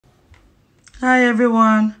Hi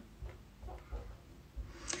everyone.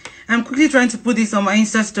 I'm quickly trying to put this on my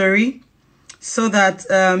Insta story so that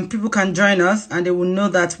people can join us and they will know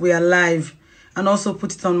that we are live, and also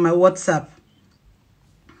put it on my WhatsApp.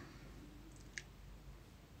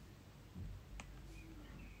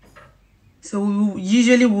 So we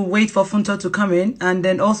usually will wait for Funto to come in and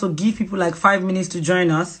then also give people like 5 minutes to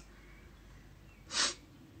join us.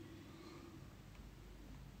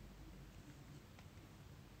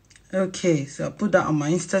 Okay, so I'll put that on my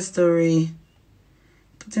Insta story.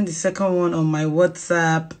 Putting the second one on my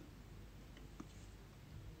WhatsApp.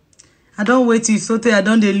 I don't wait till so I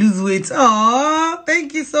don't lose weight. Oh,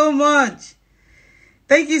 thank you so much.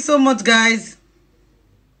 Thank you so much, guys.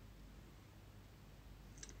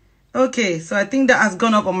 Okay, so I think that has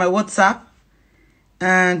gone up on my WhatsApp.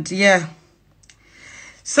 And yeah.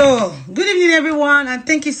 So, good evening, everyone. And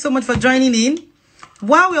thank you so much for joining in.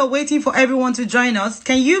 While we are waiting for everyone to join us,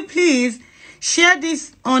 can you please share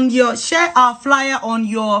this on share our flyer on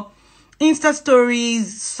your Insta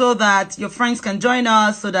stories so that your friends can join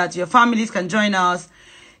us, so that your families can join us,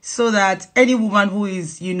 so that any woman who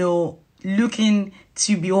is, looking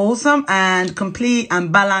to be wholesome and complete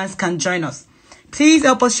and balanced can join us. Please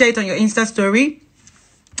help us share it on your Insta story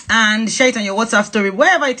and share it on your WhatsApp story.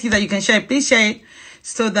 Wherever it is that you can share it, please share it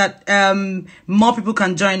so that more people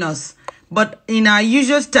can join us. But in our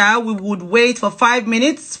usual style, we would wait for 5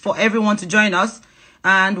 minutes for everyone to join us.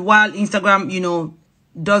 And while Instagram,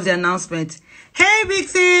 does the announcement. Hey, Big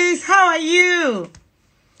Sis, how are you?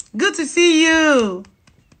 Good to see you.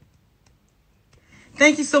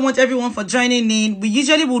 Thank you so much, everyone, for joining in. We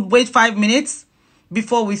usually would wait 5 minutes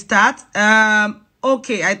before we start.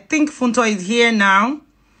 Okay, I think Funto is here now.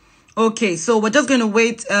 Okay, so we're just going to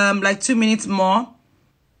wait like 2 minutes more.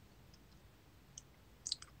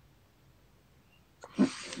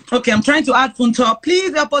 Okay, I'm trying to add Funto.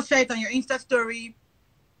 Please help us share it on your Insta story.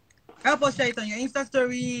 Help us share it on your Insta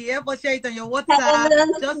story. Help us share it on your WhatsApp.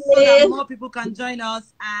 Just so that more people can join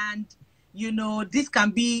us. And, this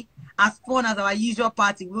can be as fun as our usual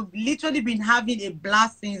party. We've literally been having a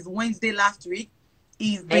blast since Wednesday last week.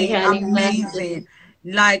 It's been amazing.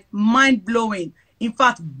 Like, mind-blowing. In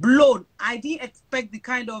fact, blown. I didn't expect the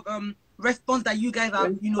kind of response that you guys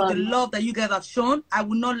have, the love that you guys have shown. I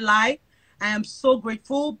will not lie. I am so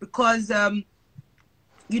grateful because, to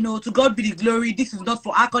God be the glory. This is not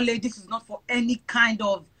for accolade. This is not for any kind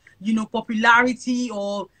of, popularity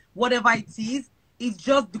or whatever it is. It's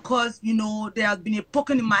just because, there has been a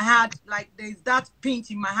poking in my heart. Like, there's that pinch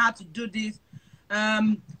in my heart to do this.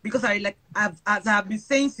 Because as I've been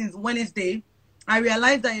saying since Wednesday, I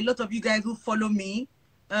realized that a lot of you guys who follow me,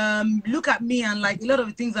 look at me and like a lot of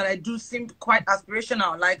the things that I do seem quite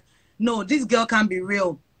aspirational. Like, no, this girl can't be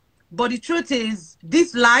real. But the truth is,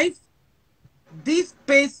 this life, this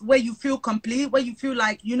space where you feel complete, where you feel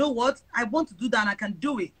like, you know what, I want to do that and I can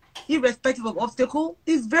do it, irrespective of obstacle,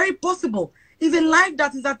 is very possible. It's a life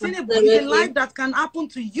that is attainable. It's a life that can happen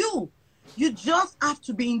to you. You just have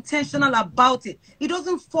to be intentional about it. It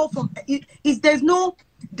doesn't fall from it. There's no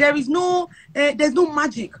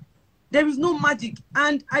magic. There is no magic.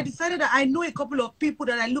 And I decided that I know a couple of people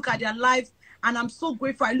that I look at their lives and I'm so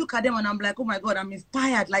grateful. I look at them and I'm like, oh my God, I'm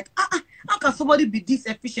inspired. Like, how can somebody be this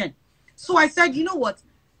efficient? So I said, you know what?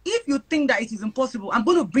 If you think that it is impossible, I'm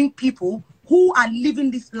going to bring people who are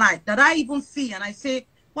living this life that I even see and I say,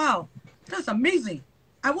 wow, that's amazing.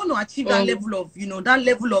 I want to achieve that level of, that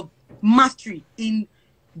level of mastery in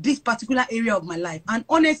this particular area of my life. And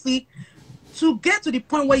honestly, to get to the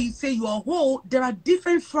point where you say you are whole, there are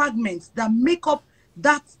different fragments that make up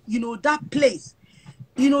that, that place.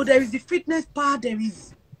 There is the fitness part. There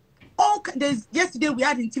is yesterday we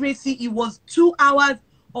had intimacy. It was 2 hours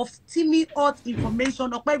of steamy hot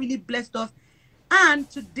information. Okpa really blessed us. And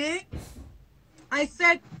today I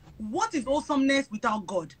said, what is awesomeness without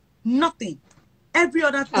God? Nothing. Every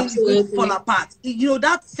other thing is going to fall apart.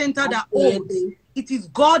 That center that holds. It is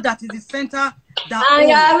God that is the center that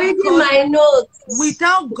holds. I am reading my notes.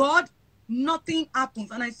 Without God, nothing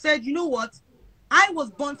happens. And I said, you know what? I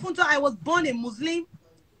was born a Muslim.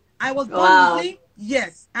 I was born Muslim,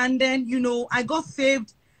 yes. And then, I got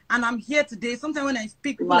saved and I'm here today. Sometimes when I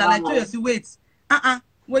speak, people are like, Toyosi, wait,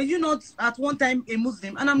 were you not at one time a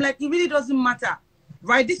Muslim? And I'm like, it really doesn't matter,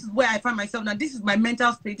 right? This is where I find myself now. This is my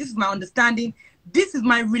mental space. This is my understanding. This is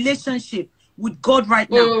my relationship with God right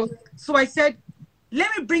now. So I said,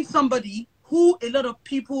 let me bring somebody who a lot of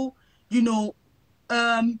people,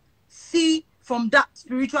 see from that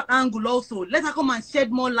spiritual angle also. Let her come and shed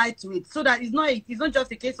more light to it so that it's not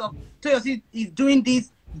just a case of Toyosi is doing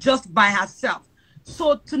this just by herself.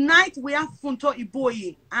 So tonight we have Funto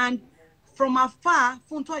Ibuoye, and from afar,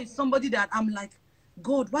 Funto is somebody that I'm like,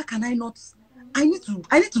 God, why can I not? I need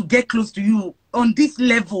to get close to you on this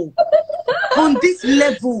level. On this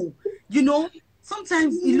level, you know,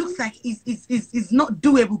 sometimes it looks like it's not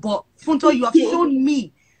doable, but Funto, you have shown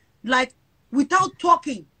me, like, without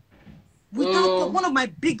talking, one of my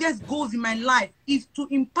biggest goals in my life is to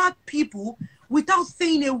impact people without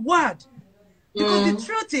saying a word. Because the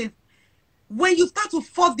truth is, when you start to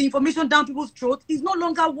force the information down people's throats, it's no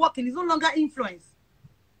longer working, it's no longer influence.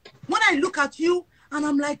 When I look at you and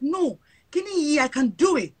I'm like, no, Kini, I can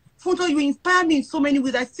do it. Funto, you inspire me in so many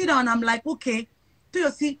ways. I sit down and I'm like, okay,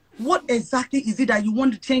 Toyosi, what exactly is it that you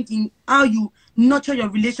want to change in how you nurture your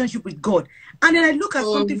relationship with God? And then I look at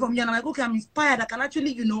something from you and I'm like, okay, I'm inspired. I can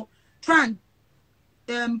actually, you know, try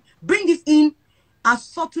and bring this in as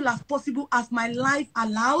subtle as possible as my life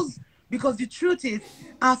allows. Because the truth is,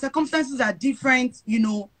 our circumstances are different, you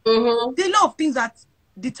know. There are a lot of things that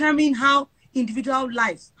determine how individual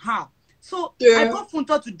lives are. So I got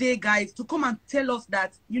Funto today, guys, to come and tell us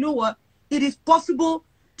that, you know what, it is possible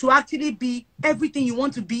to actually be everything you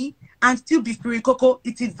want to be and still be spirit coco.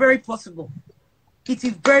 It is very possible. It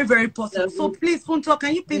is very, very possible. So please, Funto,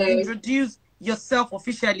 can you please introduce yourself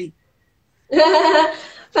officially?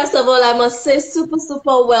 First of all, I must say super,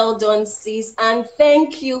 super well done, sis. And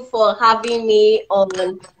thank you for having me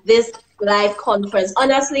on this live conference.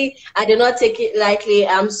 Honestly, I do not take it lightly.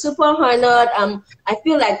 I'm super honored. I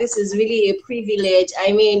feel like this is really a privilege.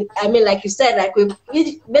 I mean, like you said, like we've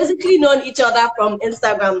basically known each other from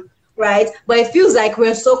Instagram, right? But it feels like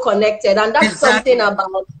we're so connected. And that's something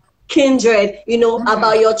about kindred, you know,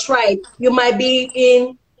 about your tribe. You might be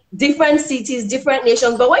in different cities, different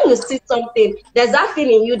nations, but when you see something, there's that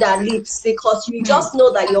thing in you that leaps because you just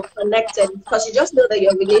know that you're connected, because you just know that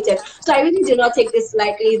you're related. So I really do not take this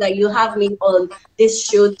lightly that you have me on this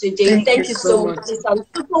show today. Thank you so much. I'm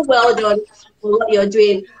super well done for what you're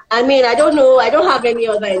doing. I mean, I don't have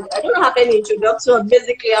any introduction.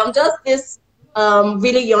 Basically, I'm just this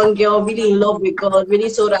really young girl, really in love with God, really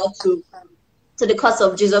sold out to the cause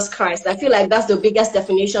of Jesus Christ. I feel like that's the biggest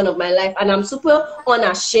definition of my life, and I'm super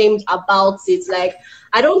unashamed about it. Like,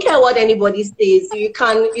 I don't care what anybody says.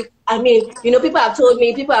 I mean, you know, people have told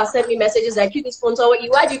me, people have sent me messages like, you, this sponsor,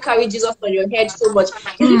 why do you carry Jesus on your head so much?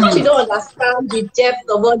 It's because you don't understand the depth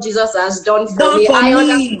of what Jesus has done for me. I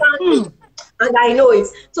understand it, and I know it.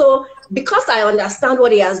 So because I understand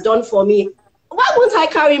what he has done for me, why won't I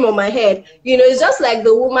carry him on my head? You know, it's just like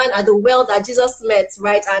the woman at the well that Jesus met,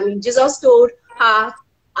 right? And Jesus told her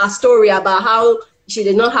a story about how she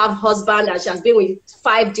did not have husband and she has been with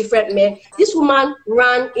 5 different men. This woman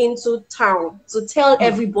ran into town to tell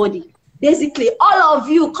everybody, basically, all of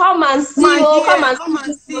you, come and see, come and see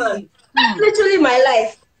this man. That's literally my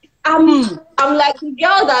life. I'm like the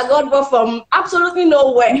girl that God brought from absolutely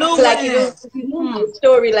nowhere. Like, you know my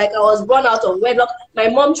story. Like, I was born out of wedlock. My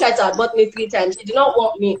mom tried to abort me 3 times. She did not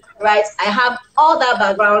want me, right? I have all that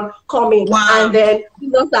background coming. And then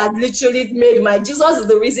Jesus has literally made Jesus is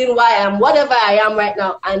the reason why I am whatever I am right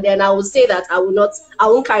now. And then I will say that I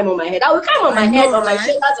won't carry him on my head. I will carry him on my head, on my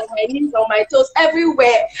shoulders, on my knees, on my toes,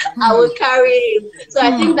 everywhere. I will carry him. So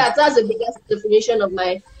I think that's the biggest definition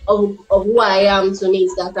of who I am to me,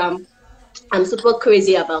 is that I'm super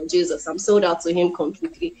crazy about Jesus. I'm sold out to him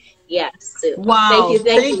completely. Yeah. So wow.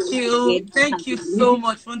 Thank you so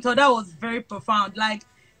much, Funto. That was very profound. Like,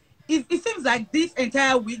 it seems like this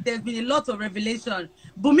entire week there's been a lot of revelation.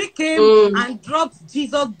 Bumi came and dropped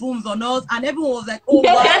Jesus booms on us, and everyone was like, "Oh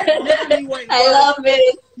wow!" I love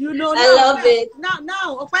it. You know, I love it.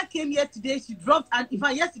 Now, Opa came yesterday. She dropped, and in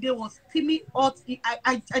fact, yesterday was steamy hot.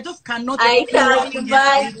 I just cannot. I can't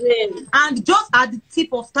imagine. And just at the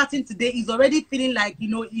tip of starting today, he's already feeling like, you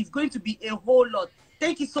know, it's going to be a whole lot.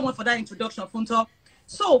 Thank you so much for that introduction, Funto.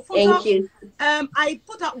 So, Funto, thank you. I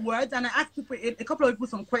put out words and I asked people, a couple of people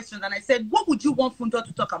some questions, and I said, what would you want Funto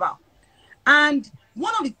to talk about? And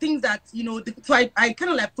one of the things that, you know, so I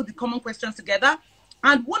kind of like put the common questions together.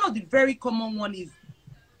 And one of the very common one is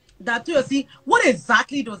that, Toyosi, what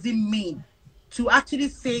exactly does it mean to actually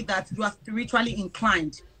say that you are spiritually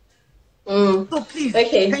inclined? So please,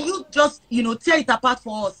 can you just, you know, tear it apart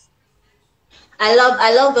for us? I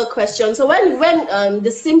love the question. So when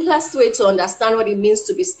the simplest way to understand what it means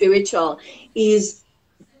to be spiritual is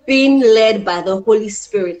being led by the Holy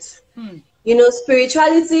Spirit. You know,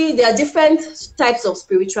 spirituality, there are different types of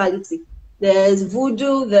spirituality. There's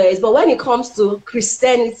voodoo, but when it comes to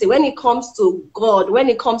Christianity, when it comes to God, when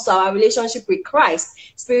it comes to our relationship with Christ,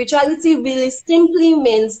 spirituality really simply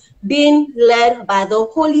means being led by the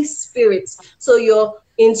Holy Spirit. So you're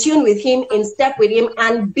in tune with him, in step with him,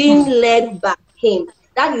 and being led by him.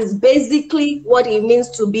 That is basically what it means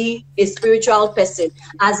to be a spiritual person,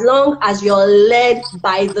 as long as you're led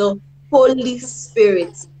by the Holy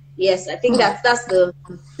Spirit. Yes, I think that's the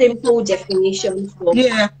simple definition for being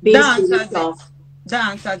that answers it. spiritual.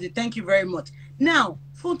 That answers it. Thank you very much. Now,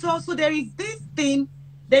 Funto, so there is this thing,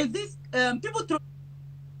 there's this people throw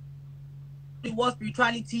the word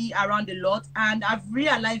spirituality around a lot, and I've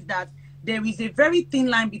realized that there is a very thin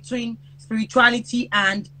line between spirituality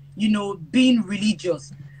and, you know, being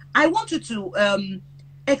religious. I want you to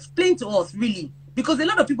explain to us, really, because a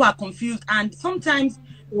lot of people are confused, and sometimes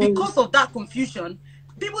because of that confusion,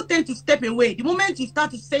 people tend to step away. The moment you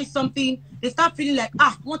start to say something, they start feeling like,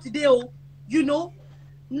 what today, oh, you know.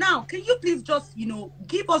 Now, can you please just, you know,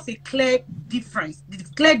 give us a clear difference, the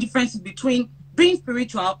clear differences between being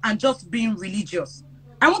spiritual and just being religious?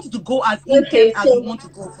 I want you to go as in-depth as you want to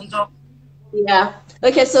go, Funto. Yeah.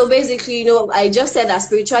 Okay, so basically, you know, I just said that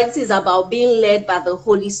spirituality is about being led by the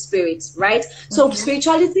Holy Spirit, right? So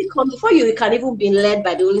spirituality comes, before you can even be led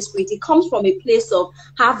by the Holy Spirit, it comes from a place of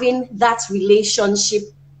having that relationship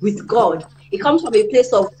with God. It comes from a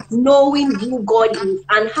place of knowing who God is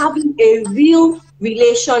and having a real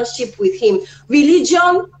relationship with Him.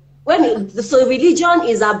 Religion, so religion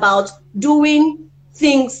is about doing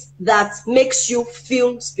things that makes you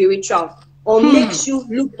feel spiritual or makes you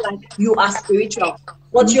look like you are spiritual.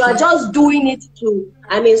 But you are just doing it to,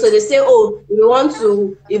 so they say, oh, we want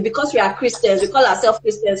to, because we are Christians, we call ourselves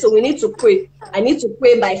Christians, so we need to pray. I need to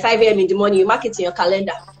pray by 5 a.m. in the morning. You mark it in your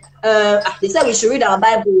calendar. They said we should read our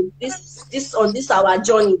Bible. This our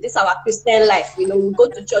journey. This our Christian life. You know, we go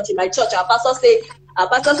to church. In my church, our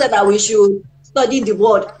pastor said that we should study the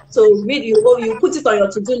word. So you put it on your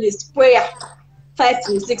to-do list. Prayer, 5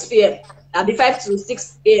 to 6 p.m. I'll be 5 to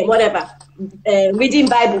 6 a.m. whatever. Reading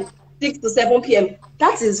Bible, 6 to 7 p.m.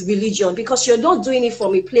 That is religion, because you're not doing it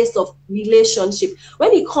from a place of relationship.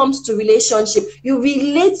 When it comes to relationship, you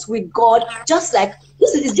relate with God just like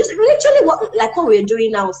this is just literally what we're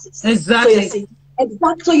doing now. Exactly. So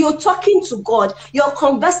exactly. So you're talking to God, you're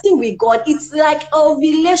conversing with God. It's like a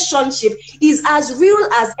relationship. Is as real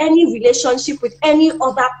as any relationship with any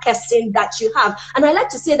other person that you have. And I like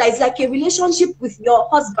to say that it's like a relationship with your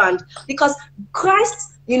husband, because Christ,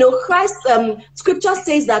 scripture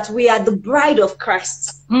says that we are the bride of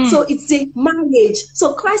Christ. So it's a marriage.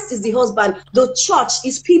 So Christ is the husband. The church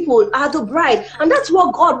is people are the bride. And that's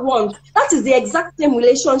what God wants. That is the exact same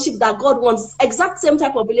relationship that God wants. Exact same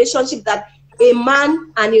type of relationship that a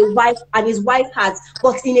man and a wife and his wife has,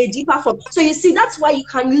 but in a deeper form. So you see, that's why you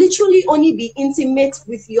can literally only be intimate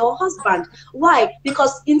with your husband. Why?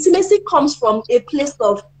 Because intimacy comes from a place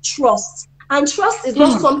of trust. And trust is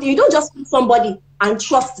not something, you don't just meet somebody and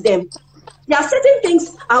trust them. There are certain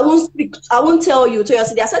things I won't tell you,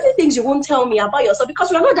 Toyosi. There are certain things you won't tell me about yourself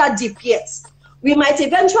because we're not that deep yet. We might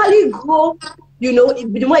eventually grow,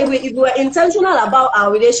 if we're intentional about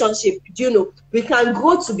our relationship, we can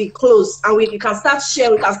grow to be close, and we can start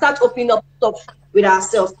sharing, we can start opening up stuff with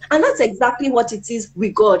ourselves. And that's exactly what it is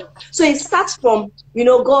with God. So it starts from,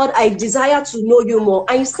 God, I desire to know you more.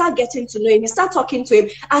 And you start getting to know him, you start talking to him.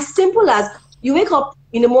 As simple as you wake up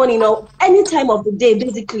in the morning or any time of the day,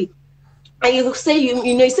 basically, and you say,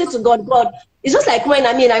 you say to God, it's just like when,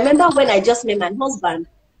 I remember when I just met my husband.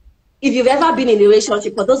 If you've ever been in a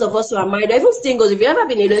relationship, for those of us who are married, or even singles, if you've ever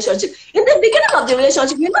been in a relationship, in the beginning of the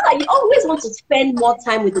relationship, you know that you always want to spend more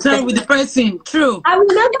time with the person. True. I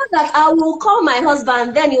remember that I will call my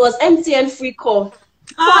husband, then it was MTN free call.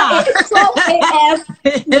 12 a.m.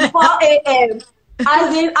 to 4 a.m.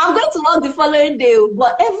 I'm going to work the following day,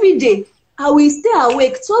 but every day, I will stay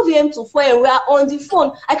awake 12 a.m. to 4 a.m. We are on the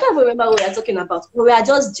phone. I can't remember what we are talking about. We are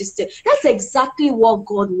just gisting. That's exactly what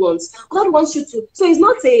God wants. God wants you to. So it's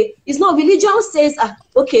not religion says,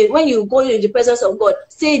 okay, when you go in the presence of God,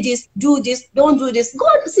 say this, do this, don't do this.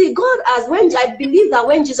 God, I believe that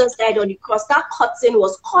when Jesus died on the cross, that curtain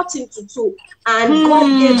was cut into two, and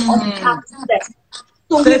God gave us access.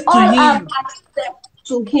 So we all have access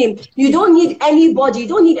to him. You don't need anybody, you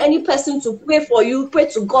don't need any person to pray for you, pray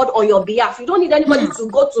to God on your behalf. You don't need anybody to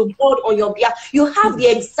go to God on your behalf. You have the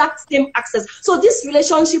exact same access. So this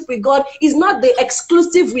relationship with God is not the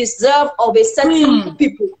exclusive reserve of a certain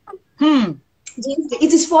people.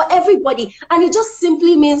 It is for everybody, and it just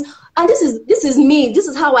simply means, and this is me, this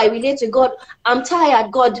is how I relate to God. I'm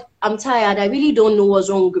tired, God, I'm tired. I really don't know what's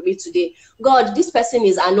wrong with me today. God, this person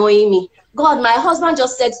is annoying me. God, my husband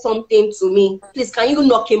just said something to me. Please, can you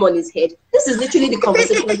knock him on his head? This is literally the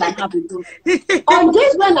conversations I have with him. On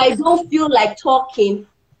days when I don't feel like talking,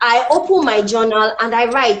 I open my journal and I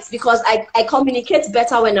write, because I communicate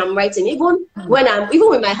better when I'm writing. Even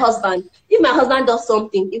with my husband, if my husband does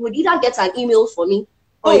something, he would either get an email for me,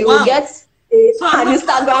 or you will get an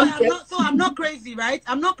Instagram. So I'm not crazy, right?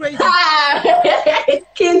 I'm not crazy.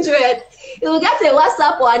 Kindred. You will get a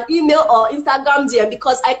WhatsApp or an email or Instagram DM,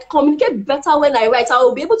 because I communicate better when I write. I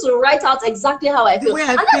will be able to write out exactly how I feel.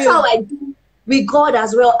 And that's how I do with God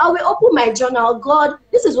as well. I will open my journal. God,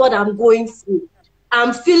 this is what I'm going through.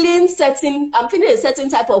 I'm feeling a certain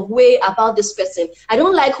type of way about this person. I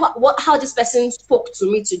don't like how this person spoke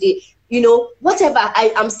to me today. You know, whatever,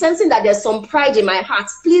 I'm sensing that there's some pride in my heart.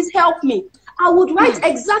 Please help me. I would write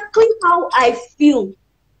exactly how I feel,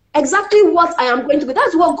 exactly what I am going to be.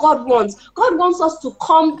 That's what God wants. God wants us to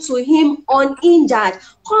come to him unhindered.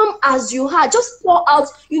 Come as you are. Just pour out,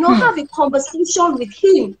 have a conversation with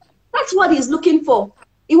him. That's what he's looking for.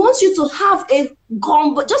 He wants you to have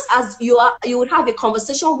just as you would have a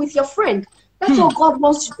conversation with your friend. That's what God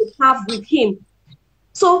wants you to have with him.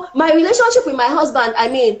 So my relationship with my husband,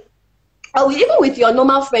 even with your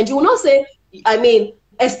normal friend, you will not say,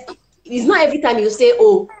 it's not every time you say,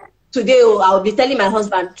 oh, today, I'll be telling my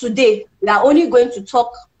husband, today, we are only going to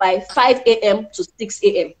talk by 5 a.m. to 6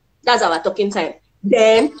 a.m. That's our talking time.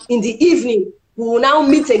 Then, in the evening, we will now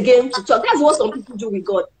meet again to talk. That's what some people do with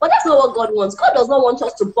God. But that's not what God wants. God does not want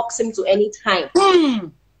us to box him to any time.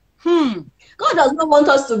 God does not want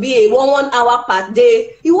us to be a 1 hour per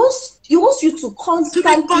day. He wants you to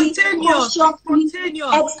constantly, continuous. Exactly.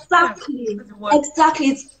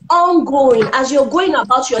 It's ongoing as you're going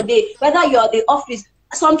about your day. Whether you're at the office,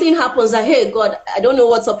 something happens. Hey, God, I don't know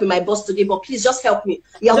what's up with my boss today, but please just help me.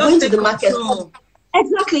 You're going to the market.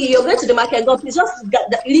 Exactly, you're going to the market. God, please just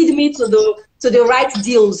lead me to the right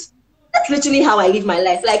deals. That's literally how I live my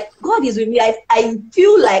life. Like, God is with me. I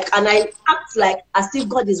feel like, and I act like as if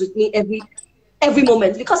God is with me every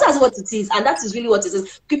moment, because that's what it is, and that is really what it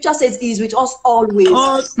is. Scripture says he is with us always.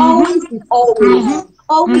 Always is always.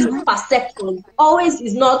 Always with perception. Always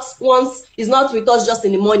is not with us just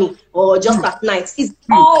in the morning or just at night. He's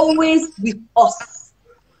always with us.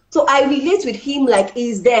 So I relate with him like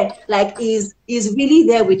he's there, like he's really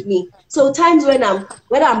there with me. So times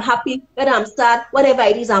whether I'm happy, whether I'm sad, whatever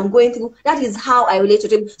it is I'm going through, that is how I relate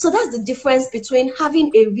with him. So that's the difference between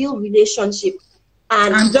having a real relationship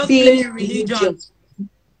and just being religious.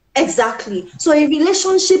 Exactly. So a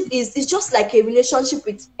relationship is just like a relationship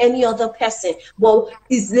with any other person. Well,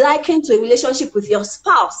 it's likened to a relationship with your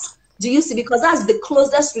spouse. Do you see? Because that's the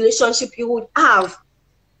closest relationship you would have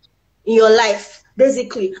in your life,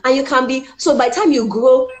 basically. And you can be, so by the time you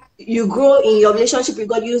grow in your relationship with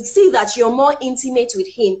God, you see that you're more intimate with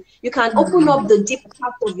him. You can open up the deep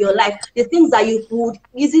part of your life, the things that you would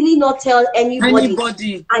easily not tell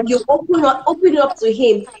anybody. And you open it up to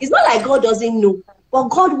him. It's not like God doesn't know, but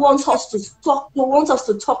God wants us to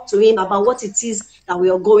talk to him about what it is that we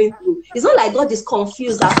are going through. It's not like God is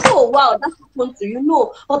confused that, oh wow, that happened to you.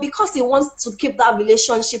 No, but because he wants to keep that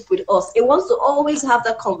relationship with us, he wants to always have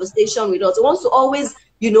that conversation with us. He wants to always,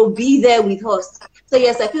 be there with us. So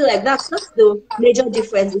yes, I feel like that's the major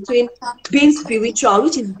difference between being spiritual,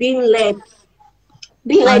 which is being led by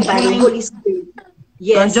the Holy Spirit.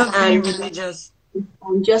 Yes, and being religious.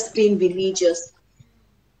 And just being religious.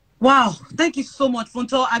 Wow, thank you so much,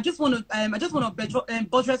 Funto. I just want to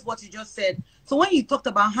buttress what you just said. So when you talked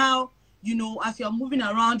about how, as you're moving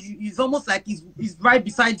around, it's almost like he's right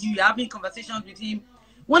beside you. You're having conversations with him.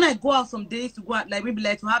 When I go out some days to go out, maybe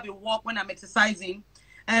to have a walk when I'm exercising,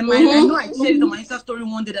 I know I shared it on my Insta story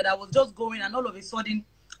one day that I was just going, and all of a sudden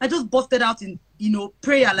I just busted out in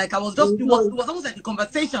prayer. Like I was just it was almost like a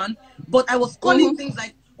conversation, but I was calling things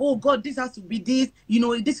like, oh God, this has to be this,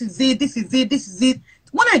 this is it.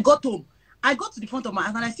 When I got home, I got to the front of my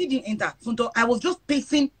house and I still didn't enter. I was just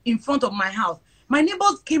pacing in front of my house. My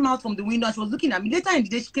neighbors came out from the window and she was looking at me. Later in the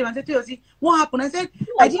day, she came and said, Toyosi, what happened? I said,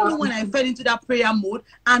 I didn't know when I fell into that prayer mode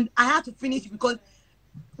and I had to finish because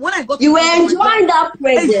when I got to you were enjoying that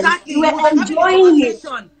presence. Exactly. You were enjoying it.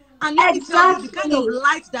 And let me tell you, the kind of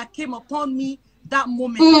light that came upon me that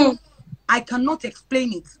moment, I cannot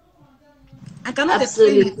explain it. I cannot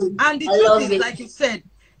explain it. And the truth is, like you said,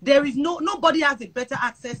 there is nobody has a better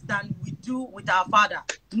access than we do with our Father.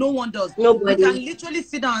 No one does. Nobody. We can literally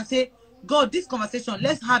sit down and say, God, this conversation,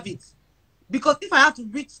 let's have it. Because if I have to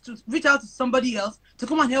reach out to somebody else to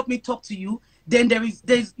come and help me talk to you, then there's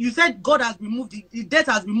you said God has removed the death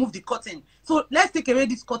has removed the curtain. So let's take away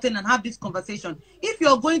this curtain and have this conversation. If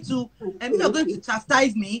you're going to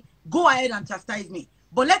chastise me, go ahead and chastise me.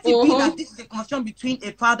 But let it be that this is a conversation between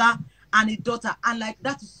a father and a daughter, and like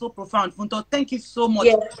that is so profound. Funto, thank you so much.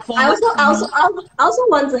 Yeah. I also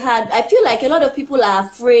want to add, I feel like a lot of people are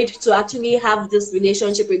afraid to actually have this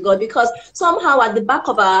relationship with God because somehow at the back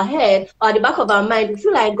of our head or at the back of our mind, we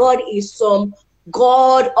feel like God is some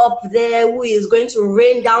God up there who is going to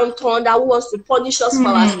rain down thunder, who wants to punish us for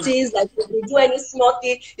our sins. Like if we do any small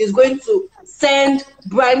thing, is going to send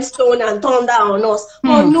brimstone and thunder on us.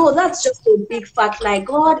 Oh no, that's just a big fact. Like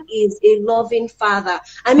God is a loving Father.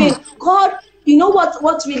 I mean, God, you know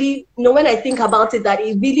what really, you know, when I think about it, that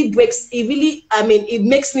it makes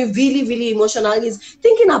me really, really emotional, is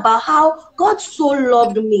thinking about how God so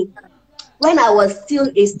loved me when I was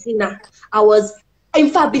still a sinner. In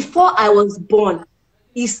fact, before I was born,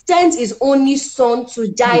 he sent his only son to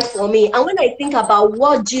die for me. And when I think about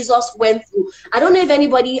what Jesus went through, I don't know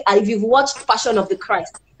if you've watched Passion of the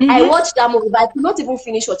Christ. I watched that movie, but I could not even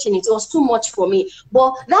finish watching it. It was too much for me.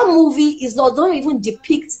 But that movie don't even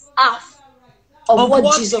depict half of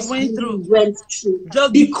what Jesus went through.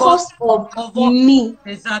 Just because of me.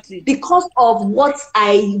 Exactly. Because of what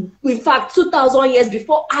in fact, 2,000 years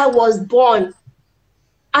before I was born.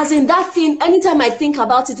 As in that thing, anytime I think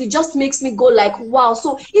about it, it just makes me go like, wow.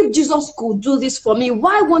 So if Jesus could do this for me,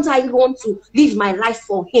 why won't I want to live my life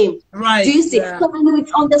for him? Right. Do you see? Yeah. So with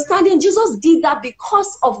understanding, Jesus did that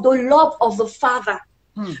because of the love of the Father.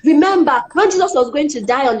 Remember, when Jesus was going to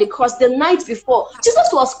die on the cross the night before, Jesus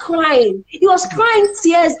was crying. He was crying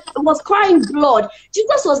tears. He was crying blood.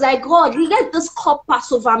 Jesus was like, God, let this cup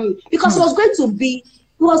pass over me, because it was going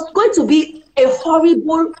to be a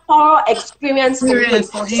horrible horror experience for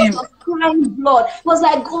him. Jesus was crying blood. He was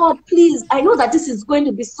like, God, please, I know that this is going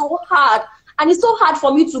to be so hard. And it's so hard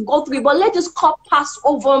for me to go through, but let this cup pass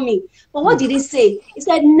over me. But what did he say? He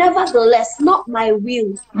said, nevertheless, not my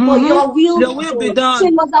will, but your will be done. So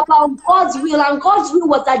it was about God's will, and God's will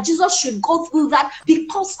was that Jesus should go through that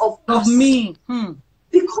because of me.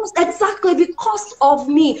 Because of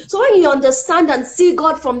me. So when you understand and see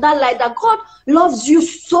God from that light, that God loves you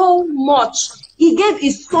so much, he gave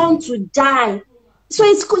his son to die. So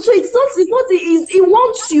he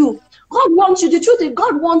wants you. God wants you. The truth is,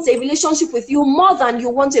 God wants a relationship with you more than you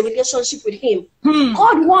want a relationship with him.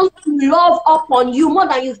 God wants to love upon you more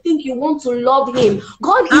than you think you want to love him.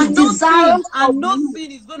 God is desirous of you. No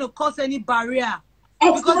sin is going to cause any barrier.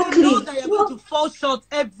 Exactly. Because you know that you're going to fall short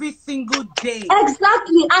every single day.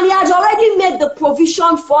 Exactly. And he has already made the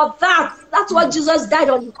provision for that. That's what Jesus died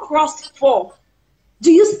on the cross for.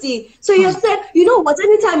 Do you see? So you said, you know what,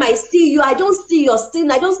 anytime I see you, I don't see your sin,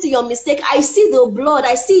 I don't see your mistake. I see the blood,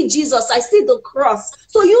 I see Jesus, I see the cross.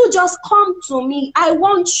 So you just come to me. I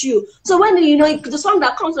want you. So when, you know, the song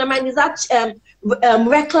that comes to my mind is that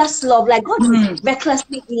reckless love. Like God is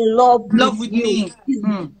recklessly in love with you. He's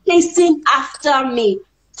chasing after me.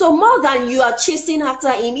 So more than you are chasing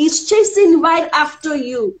after him, he's chasing right after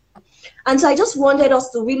you. And so I just wanted us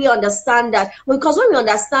to really understand that, because when we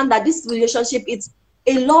understand that this relationship, it's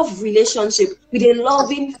a love relationship with a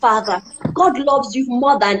loving Father. God loves you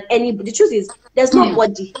more than anybody. The truth is, there's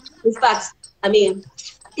nobody. In fact, I mean,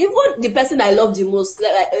 even the person I love the most,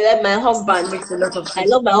 like my husband, I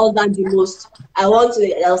love my husband the most. I'll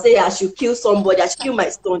say I should kill somebody, I should kill my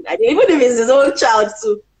son. Even if it's his own child,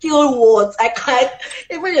 to kill what? I can't.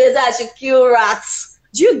 Even if I should kill rats.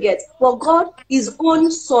 Do you get? Well, God, his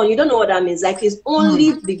own son, you don't know what that means, like his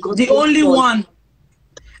only begotten the only son. one.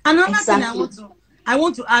 Another thing I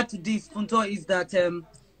want to add to this, Funto, is that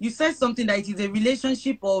you said something that it is a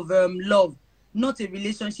relationship of love, not a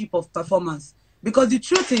relationship of performance. Because the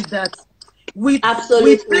truth is that with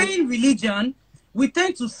playing religion, we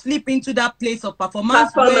tend to slip into that place of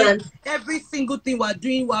performance. Where every single thing we're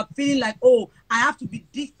doing, we're feeling like, oh, I have to be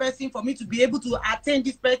this person for me to be able to attain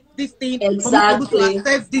this thing, for me to be able to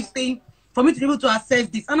access this thing, for me to be able to access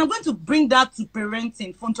this. And I'm going to bring that to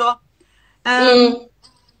parenting, Funto.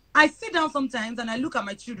 I sit down sometimes and I look at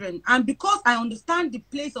my children, and because I understand the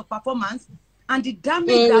place of performance and the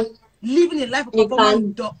damage that living a life of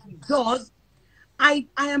performance does, I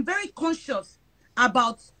am very conscious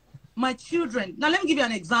about my children. Now, let me give you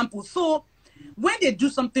an example. So, when they do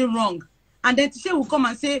something wrong, and then teacher will come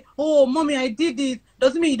and say, oh, mommy, I did this.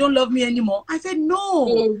 Doesn't mean you don't love me anymore. I said,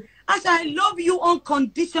 no. I love you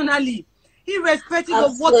unconditionally, irrespective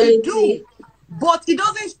of what you do. But it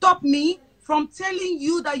doesn't stop me from telling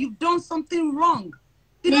you that you've done something wrong.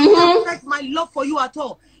 It doesn't affect my love for you at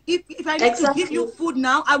all. If I need to give you food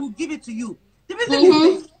now, I will give it to you. The reason is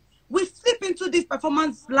this: we slip into this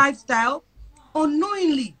performance lifestyle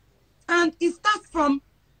unknowingly. And it starts from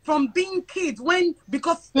being kids,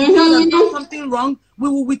 because we have done something wrong, we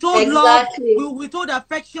will withhold love, we will withhold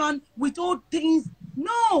affection, withhold things.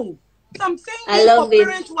 No. So I'm saying this for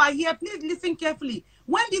parents who are here, please listen carefully.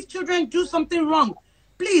 When these children do something wrong,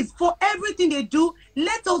 please, for everything they do,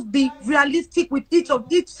 let us be realistic with each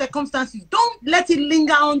circumstances. Don't let it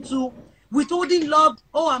linger on to withholding love.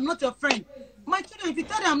 Oh, I'm not your friend. My children, if you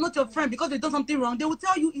tell them I'm not your friend because they've done something wrong, they will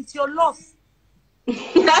tell you it's your loss. Literally.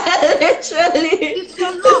 It's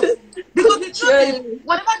your loss. Because the truth is,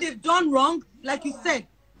 whatever they've done wrong, like you said,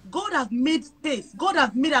 God has made space. God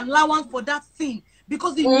has made allowance for that sin.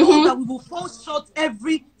 Because He knows that we will fall short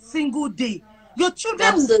every single day. Your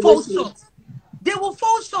children will fall short. They will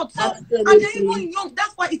fall short. So, and they're even young.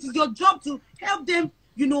 That's why it is your job to help them,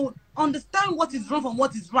 you know, understand what is wrong from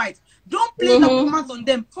what is right. Don't place the performance on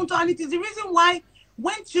them. And it is the reason why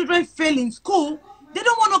when children fail in school, they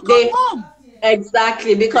don't want to come home.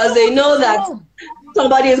 Exactly, because they know that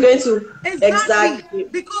somebody is going to. Exactly.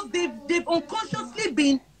 Because they've unconsciously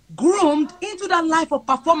been groomed into that life of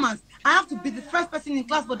performance. I have to be the first person in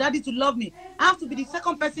class for daddy to love me. I have to be the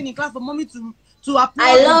second person in class for mommy to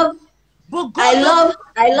applaud.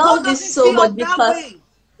 I love this so much because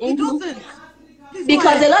it doesn't.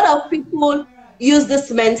 Because a lot of people use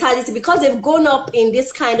this mentality because they've grown up in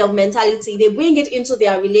this kind of mentality. They bring it into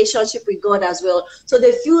their relationship with God as well. So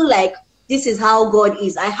they feel like this is how God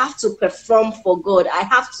is. I have to perform for God. I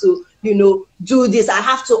have to, you know, do this. I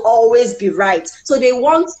have to always be right. So they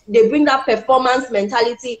bring that performance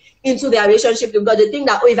mentality into their relationship with God. They think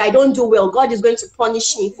that, oh, if I don't do well, God is going to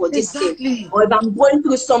punish me for this thing. Or if I'm going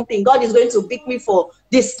through something, God is going to beat me for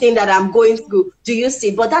this thing that I'm going through. Do you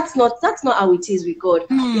see? But that's not how it is with God.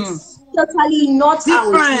 It's totally not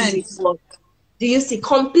how it is with God. Do you see?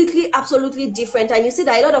 Completely, absolutely different. And you see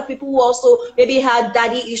that a lot of people who also maybe had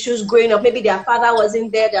daddy issues growing up. Maybe their father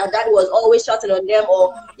wasn't there, their dad was always shouting on them,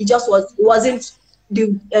 or he just was very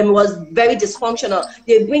dysfunctional.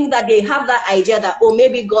 They have that idea that, oh,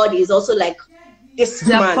 maybe God is also like this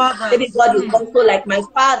man. Maybe God is also like my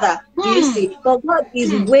father. Do you see? But God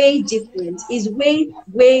is way different. Is way,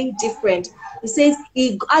 way different. He says,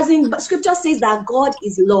 Scripture says that God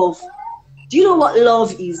is love. Do you know what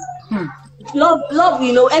love is? Love,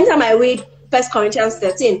 you know, anytime I read 1 Corinthians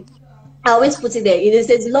 13, I always put it there. It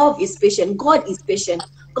says, love is patient. God is patient.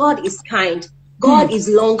 God is kind. God is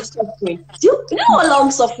long-suffering. Do you know what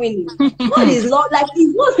long-suffering is? God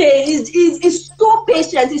is he's so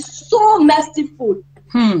patient. He's so merciful.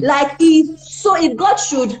 Like if God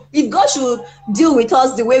should deal with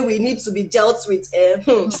us the way we need to be dealt with,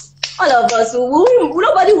 all of us,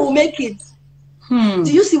 nobody will make it.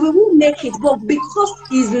 Do you see? We won't make it, but because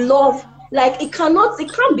His love, like it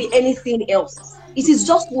can't be anything else. It is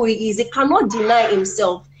just who He is. He cannot deny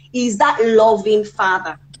Himself. He is that loving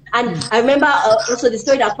Father. And I remember also the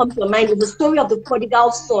story that comes to mind is the story of the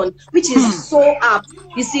prodigal son, which is so apt.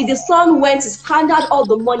 You see, the son went, squandered all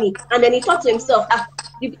the money, and then he thought to himself,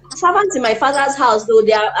 the servants in my father's house, though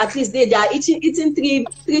they are eating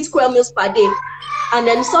three square meals per day. And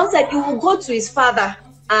then the son said he will go to his father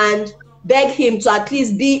and beg him to at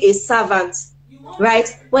least be a servant, right?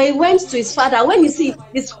 When he went to his father, when you see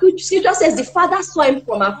the scripture says the father saw him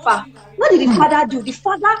from afar. What did the father do? The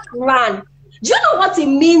father ran. Do you know what it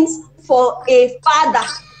means for a father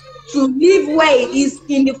to live where he is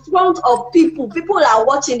in the front of people? People are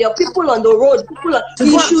watching. There are people on the road.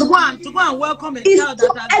 To go and welcome a child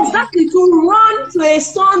exactly to run to a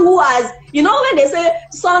son who has, you know, when they say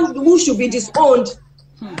son who should be disowned,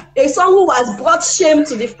 a son who has brought shame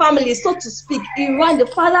to the family, so to speak. He ran. The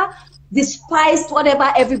father despised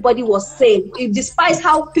whatever everybody was saying. He despised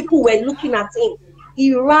how people were looking at him.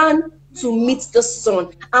 He ran to meet the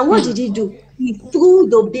son. And what did he do? He threw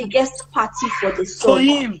the biggest party for the son.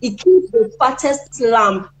 He killed the fattest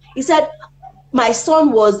lamb. He said, my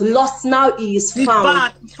son was lost, now he is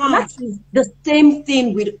found. That is the same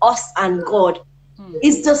thing with us and God.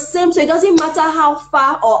 It's the same. So it doesn't matter how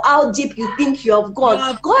far or how deep you think you have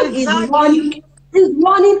gone. God is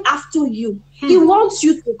running after you. He wants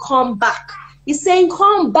you to come back. He's saying,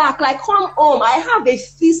 come back, like come home. I have a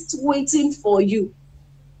feast waiting for you.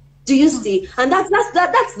 Do you see? And that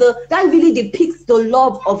really depicts the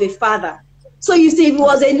love of a father. So you see, if it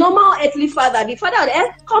was a normal earthly father, the father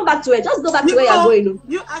would come back to it. Just go back to where you're going.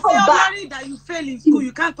 Come back. That you fail in school,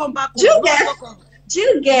 you can't come back. Do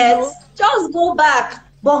you get? Just go back.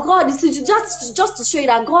 But God, just to show you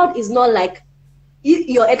that God is not like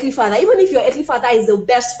your earthly father. Even if your earthly father is the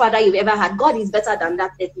best father you've ever had, God is better than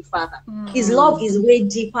that earthly father. His love is way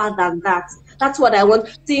deeper than that. That's what I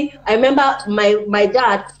want. See, I remember my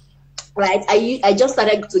dad. Right, I just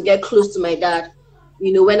started to get close to my dad,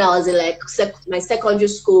 you know, when I was in like my secondary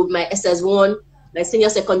school, my SS1, my senior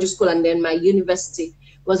secondary school, and then my university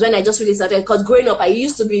was when I just really started. Because growing up, I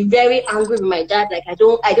used to be very angry with my dad. Like I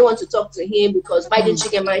don't want to talk to him because why didn't she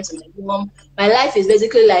get married to my mom? My life is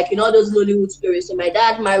basically like, you know, those Nollywood stories. So my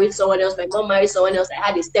dad married someone else, my mom married someone else. I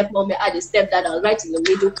had a stepmom, I had a stepdad. I was right in the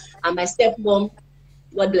middle, and my stepmom,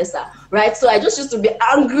 God bless her, right? So I just used to be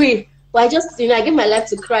angry But I just, I gave my life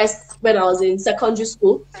to Christ when I was in secondary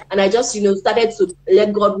school, and I just, started to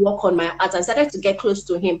let God work on my heart and started to get close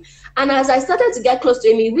to him. And as I started to get close to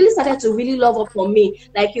him, he really started to really love upon me.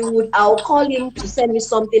 Like I'll call him to send me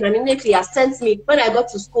something, and immediately he has sent me. When I got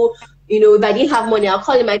to school, if I didn't have money, I'll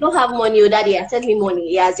call him. I don't have money, daddy, I sent me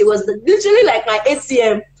money. Yes, it was literally like my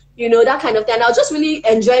ATM, that kind of thing. And I was just really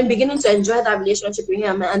beginning to enjoy that relationship with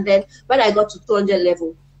him. And then when I got to 200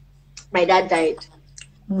 level, my dad died.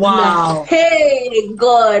 Wow. Like, hey,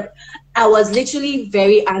 God. I was literally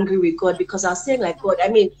very angry with God because I was saying, like, God, I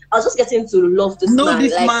was just getting to love this man.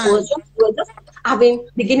 This like, man. we were just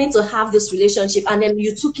beginning to have this relationship, and then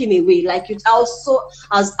you took him away. Like, I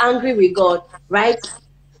was angry with God, right?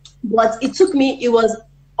 But it took me a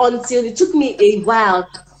while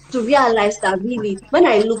to realize that really, when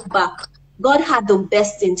I look back, God had the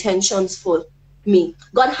best intentions for me.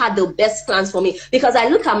 God had the best plans for me, because I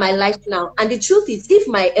look at my life now, and the truth is, if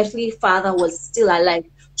my earthly father was still alive,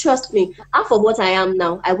 trust me, half of what I am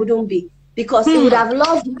now, I wouldn't be, because he would have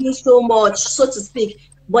loved me so much, so to speak,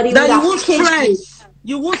 but he would have caged me.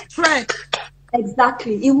 You would stretch.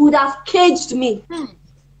 Exactly. He would have caged me.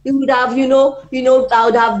 He would have, I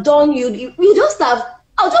would have done,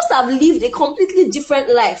 I'll just have lived a completely different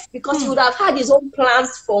life, because he would have had his own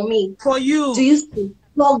plans for me. For you. Do you see?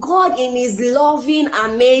 But God, in his loving,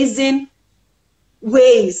 amazing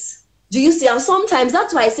ways, do you see? And sometimes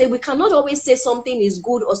that's why I say we cannot always say something is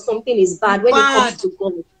good or something is bad when it comes to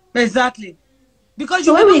God. Exactly. Because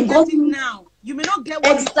you may not get it now. You may not get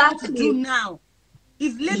what you want to do now.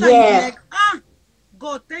 If later you're like,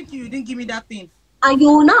 God, thank you didn't give me that thing. And you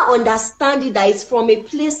will now understand it, that it's from a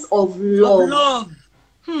place of love.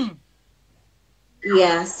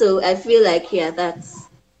 Yeah, so I feel like,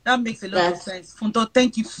 that makes a lot of sense. Funto,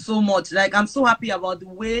 thank you so much. Like, I'm so happy about the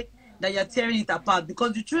way that you're tearing it apart,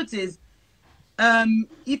 because the truth is,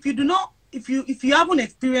 if you haven't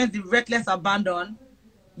experienced the reckless abandon,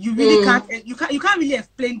 you really can't really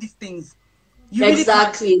explain these things. You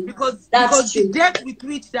exactly really because the depth with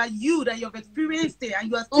which that you've experienced it, and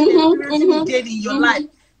you are still experiencing it daily in your life,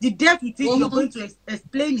 the depth with which you're going to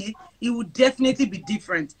explain it, it would definitely be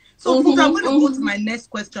different. So Funto, I'm going to go to my next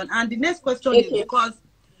question, and the next question is because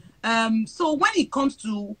so when it comes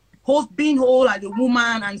to being whole as a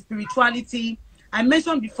woman and spirituality, I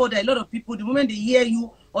mentioned before that a lot of people, the moment they hear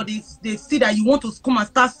you or they see that you want to come and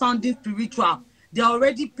start sounding spiritual, they're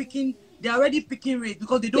already picking race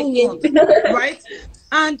because they don't want, right?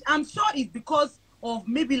 And I'm sure it's because of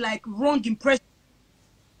maybe like wrong impression,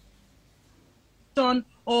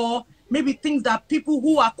 or maybe things that people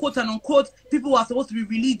who are quote and unquote people who are supposed to be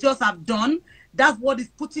religious have done. That's what is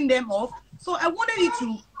putting them off. So I wanted you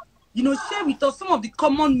to, share with us some of the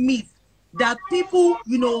common myths that people,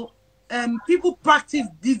 people practice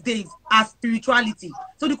these days as spirituality.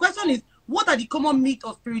 So the question is, what are the common myths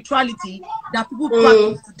of spirituality that people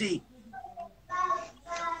practice today?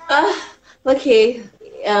 Okay.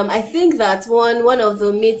 I think that one of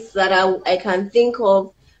the myths that I can think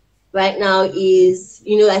of right now is,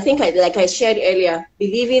 I think like I shared earlier,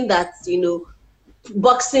 believing that,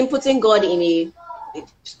 putting God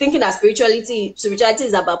thinking that spirituality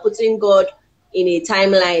is about putting God in a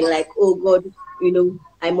timeline, like, oh God,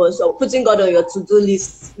 putting God on your to-do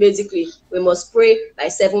list. Basically, we must pray by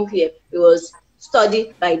 7 p.m. We must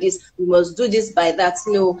study by this. We must do this by that.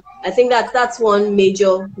 No, I think that's one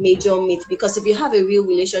major myth, because if you have a real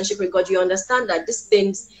relationship with God, you understand that this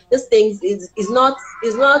things is not.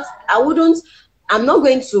 I'm not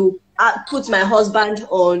going to put my husband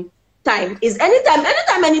on time. Is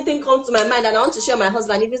anytime anything comes to my mind and I want to share my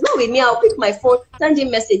husband, if it's not with me, I'll pick my phone, send him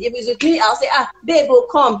message. If it's with me, I'll say, babe, will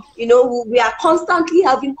come. We are constantly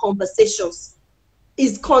having conversations.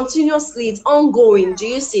 It's continuously, it's ongoing. Do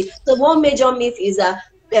you see? So one major myth is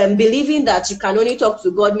believing that you can only talk to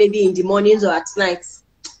God maybe in the mornings or at night.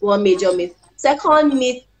 One major myth. Second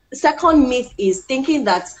myth is thinking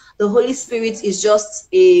that the Holy Spirit is just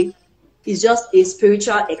a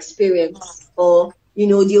spiritual experience, or the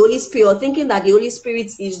Holy Spirit, or thinking that the Holy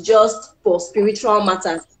Spirit is just for spiritual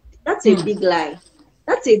matters. That's a big lie.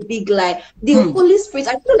 That's a big lie. The Holy Spirit,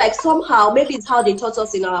 I feel like somehow, maybe it's how they taught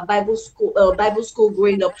us in our Bible school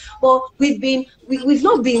growing up, but we've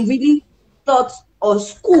not been really taught or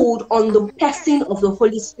schooled on the person of the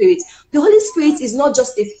Holy Spirit. The Holy Spirit is not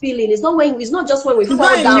just a feeling. It's not just when we fall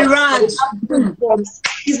down and we have goosebumps.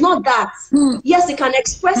 It's not that. Yes, he can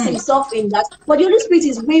express himself in that, but the Holy Spirit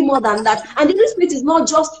is way more than that. And the Holy Spirit is not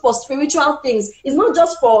just for spiritual things. It's not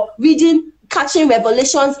just for catching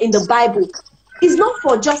revelations in the Bible. It's not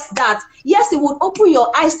for just that. Yes, it would open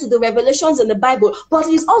your eyes to the revelations in the Bible, but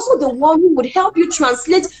it's also the one who would help you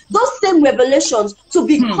translate those same revelations to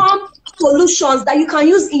become solutions that you can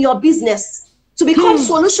use in your business, to become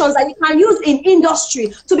solutions that you can use in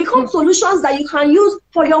industry, to become solutions that you can use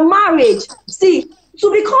for your marriage. See,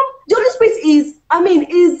 to become, the Holy Spirit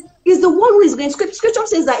is the one who is going. Scripture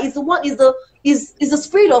says that is the one, is the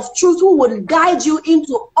Spirit of truth who will guide you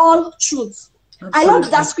into all truth. Absolutely. I love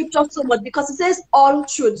that scripture so much because it says all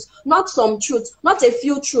truths, not some truths, not a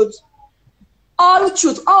few truths. All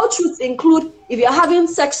truth. All truths include, if you're having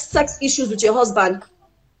sex issues with your husband,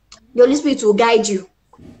 the Holy Spirit will guide you.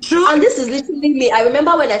 True. And this is literally me. I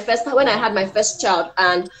remember when I had my first child,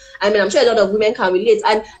 and I'm sure a lot of women can relate.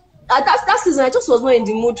 And at that season, I just was not in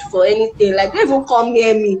the mood for anything. Like, don't even come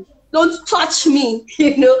near me, don't touch me,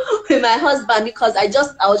 with my husband, because I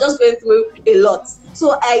was just going through a lot.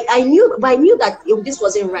 So I knew that this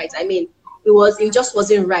wasn't right. It just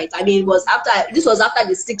wasn't right. This was after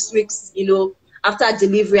the 6 weeks, after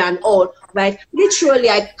delivery and all, right? Literally,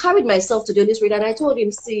 I carried myself to the Holy Spirit and I told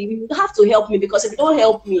him, see, you have to help me, because if you don't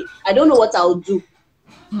help me, I don't know what I'll do.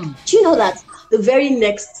 Do you know that the very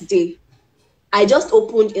next day, I just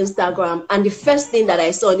opened Instagram, and the first thing that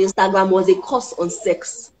I saw on Instagram was a course on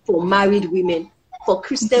sex for married women, for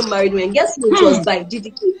Christian married women. Guess who it was by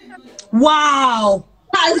DDK? Wow!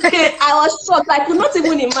 I was shocked. I could not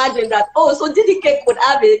even imagine that. Oh, so DDK could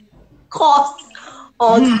have a course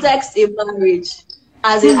on sex in marriage.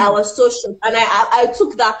 As in, I was so shocked, and I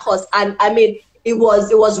took that course, and it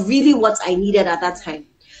was really what I needed at that time.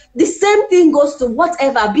 The same thing goes to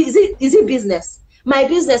whatever. Is it business? My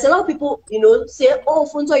business. A lot of people, say, "Oh,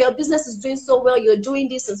 Funto, your business is doing so well. You're doing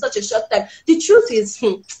this in such a short time." The truth is,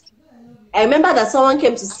 I remember that someone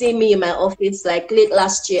came to see me in my office like late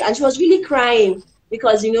last year, and she was really crying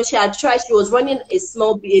because she had tried. She was running a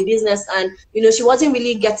small business, and she wasn't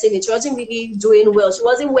really getting it. She wasn't really doing well. She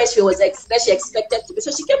wasn't where she expected to be.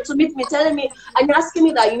 So she came to meet me, telling me and asking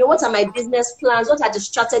me that, what are my business plans? What are the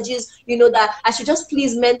strategies? That I should just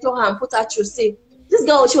please mentor her and put her through. See, this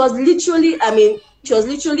girl, she was literally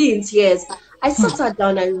in tears. I sat her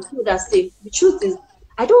down and told her, say, the truth is,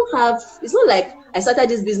 it's not like I started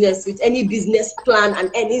this business with any business plan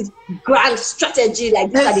and any grand strategy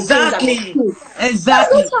like these are the things that do.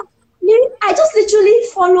 Exactly. I just literally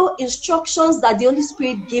follow instructions that the Holy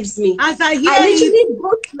Spirit gives me. As I literally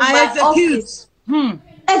go to my office.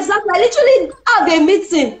 Exactly. I literally have a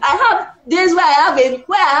meeting. I have days where I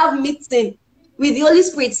have meeting with the Holy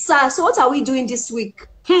Spirit. Sir, so what are we doing this week?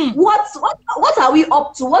 What are we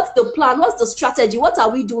up to? What's the plan? What's the strategy? What are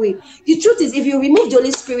we doing? The truth is, if you remove the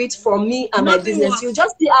Holy Spirit from me and my business, you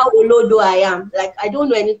just see how olodo I am. Like, I don't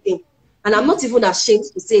know anything. And I'm not even ashamed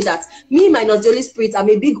to say that. Me minus the Holy Spirit, I'm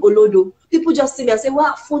a big olodo. People just see me and say,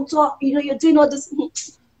 wow, Funto, you're doing all this.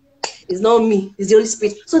 It's not me, it's the Holy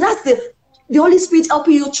Spirit. So that's the Holy Spirit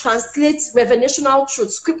helping you translate revelational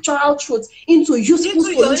truth, scriptural truth into useful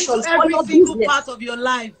solutions for your business. Part of your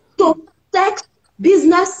life. So sex,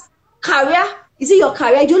 business, career. Is it your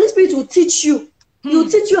career? The Holy Spirit will teach you. He will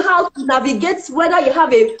teach you how to navigate. Whether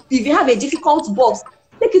if you have a difficult boss,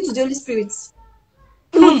 take it to the Holy Spirit.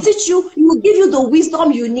 He will teach you. He will give you the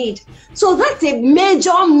wisdom you need. So that's a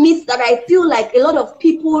major myth that I feel like a lot of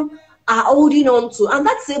people are holding on to, and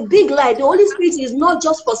that's a big lie. The Holy Spirit is not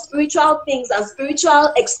just for spiritual things and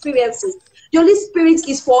spiritual experiences. The Holy Spirit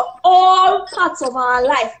is for all parts of our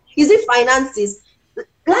life. Is it finances?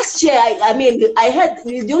 Last year, I heard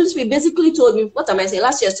the Holy Spirit basically told me, what am I saying?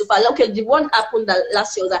 Last year, so far, okay, the one happened that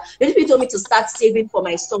last year was that the Holy Spirit told me to start saving for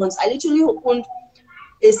my sons. I literally opened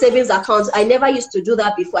a savings account. I never used to do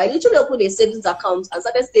that before. I literally opened a savings account and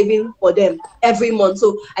started saving for them every month.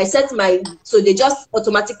 So so they just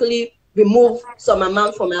automatically remove some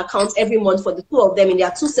amount from my account every month for the two of them in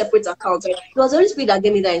their two separate accounts. It was the Holy Spirit that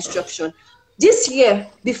gave me that instruction. This year,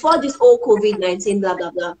 before this whole COVID-19 blah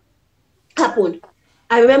blah blah happened,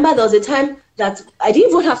 I remember there was a time that I didn't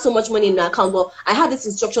even have so much money in my account, but I had this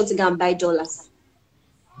instruction to go and buy dollars.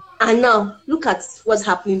 And now look at what's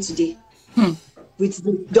happening today with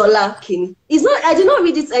the dollar king. It's not. I did not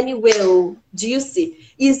read it anywhere. Oh, do you see?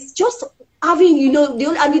 It's just having, and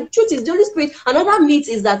the truth is, the Holy Spirit. Another myth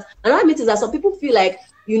is that some people feel like,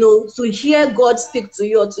 to hear God speak to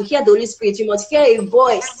you or to hear the Holy Spirit, you must hear a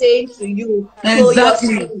voice saying to you,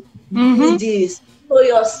 exactly. Do this,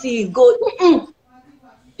 Toyosi, go.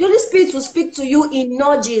 The Holy Spirit will speak to you in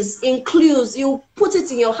nudges, in clues. You put it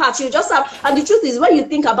in your heart. You just have, and the truth is, when you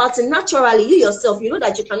think about it naturally, you yourself, you know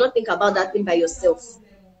that you cannot think about that thing by yourself.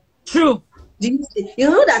 True. Do you see? You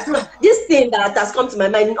know that this thing that has come to my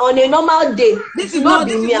mind on a normal day, this is not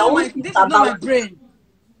be me. I won't think about my brain.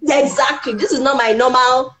 Yeah, exactly. This is not my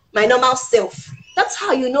normal self. That's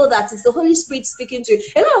how you know that it's the Holy Spirit speaking to you.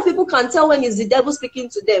 A lot of people can tell when it's the devil speaking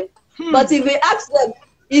to them. But if we ask them,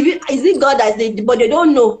 Is it God that they, but they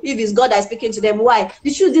don't know if it's God that's speaking to them. Why?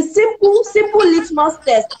 The truth is simple litmus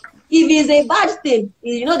test. If it's a bad thing,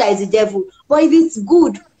 you know that it's the devil. But if it's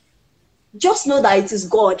good, just know that it is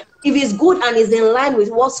God. If it's good and is in line with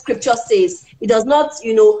what scripture says, it does not,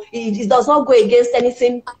 you know, it does not go against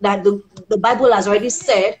anything that the Bible has already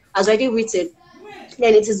said, has already written,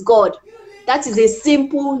 then it is God. That is a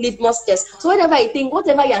simple litmus test. So whatever you think,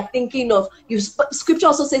 whatever you are thinking of, scripture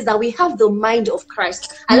also says that we have the mind of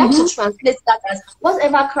Christ. I like to translate that as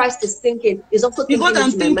whatever Christ is thinking is also thinking what I'm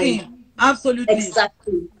into my thinking. mind. Absolutely.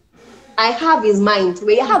 Exactly. I have his mind.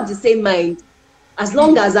 We have the same mind. As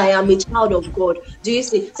long as I am a child of God. Do you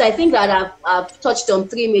see? So I think that I've touched on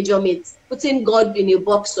 3 major myths. Putting God in a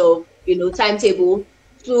box of, you know, timetable.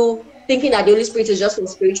 2, thinking that the Holy Spirit is just for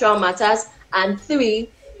spiritual matters. And 3,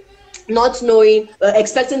 not knowing,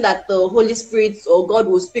 expecting that the Holy Spirit or God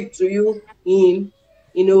will speak to you in,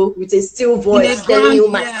 you know, with a still voice, telling you,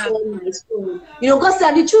 my son, my son. You know, God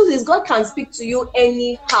said the truth is God can speak to you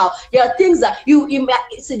anyhow. There are things that you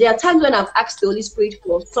see. There are times when I've asked the Holy Spirit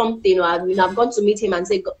for something, or I've gone to meet him and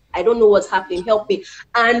say, I don't know what's happening, help me.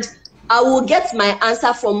 And I will get my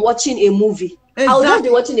answer from watching a movie. Exactly. I will just be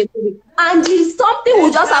watching a movie, and something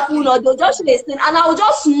will just happen, or they'll just listen, and I will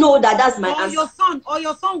just know that that's my answer.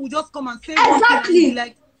 Your son will just come and say exactly, and be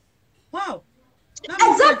like, wow,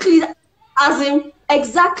 exactly, as in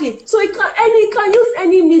exactly. So you can use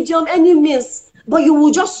any medium, any means, but you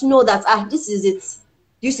will just know that this is it.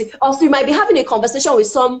 You see, also you might be having a conversation with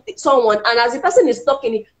someone, and as the person is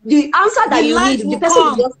talking, the answer that you need, the person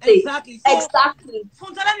will just say exactly. So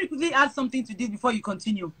let me quickly add something to this before you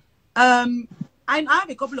continue. I have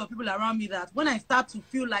a couple of people around me that when I start to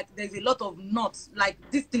feel like there's a lot of knots, like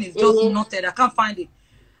this thing is just knotted, I can't find it,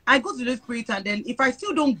 I go to the Spirit, and then if I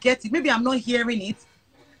still don't get it, maybe I'm not hearing it,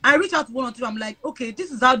 I reach out to 1 or 2. I'm like, okay,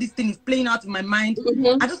 this is how this thing is playing out in my mind.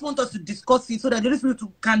 I just want us to discuss it so that the Holy Spirit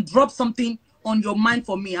can drop something on your mind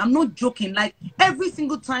for me. I'm not joking. Like every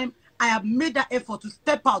single time I have made that effort to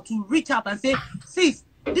step out, to reach out and say, sis,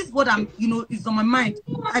 this is what I'm, you know, is on my mind.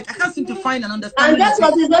 I can't seem to find an understanding. And that's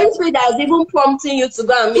what is the Holy Spirit that is even prompting you to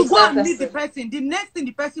go and meet the person. The next thing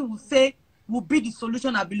the person will say will be the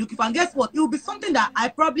solution I'll be looking for. And guess what? It will be something that I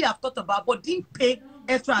probably have thought about but didn't pay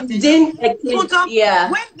extra attention.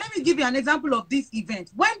 Yeah. Let me give you an example of this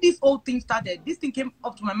event. When this whole thing started, this thing came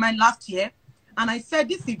up to my mind last year, and I said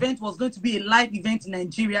this event was going to be a live event in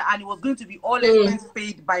Nigeria, and it was going to be all expense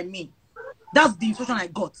paid by me. That's the instruction I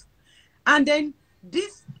got. And then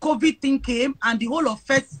this COVID thing came, and the whole of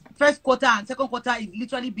first quarter and second quarter is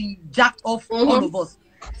literally being jacked off all of us.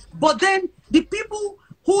 But then the people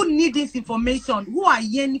who need this information, who are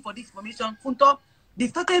yearning for this information, Funto, they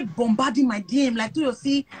started bombarding my DM like,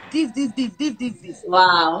 Toyosi, this.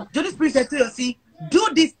 Wow. Holy Spirit said, Toyosi, do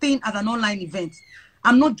this thing as an online event.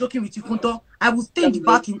 I'm not joking with you, Funto. I will stay in the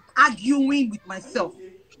bathroom arguing with myself,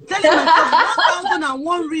 telling myself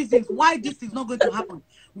 1,001 reasons why this is not going to happen,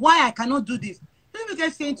 why I cannot do this. People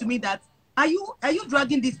kept saying to me that, are you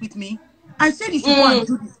dragging this with me? I said you should go and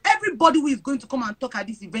do this. Everybody who is going to come and talk at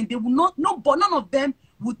this event, they will not, but none of them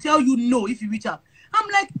will tell you no if you reach out. I'm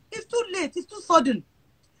like, it's too late, it's too sudden.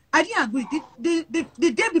 I didn't agree.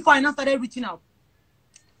 The day before I now started reaching out,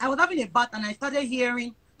 I was having a bath and I started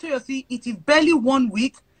hearing, Toyosi, it is barely 1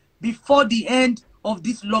 week before the end of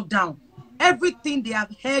this lockdown. Everything they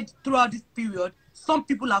have heard throughout this period, some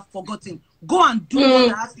people have forgotten. Go and do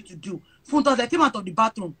what I asked you to do. Funtos, I came out of the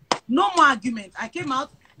bathroom. No more arguments. I came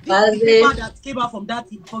out. This is the paper that came out from that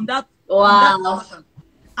discussion.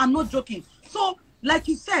 I'm not joking. So, like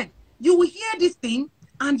you said, you will hear this thing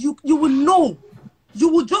and you will know. You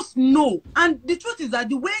will just know. And the truth is that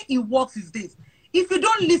the way it works is this. If you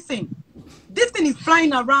don't listen, this thing is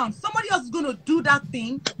flying around. Somebody else is going to do that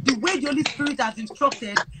thing the way the Holy Spirit has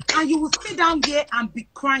instructed, and you will sit down there and be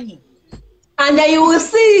crying. And then you will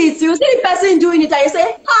see it. You will see the person doing it, and you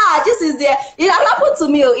say, this is there. It has happened to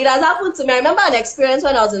me. It has happened to me. I remember an experience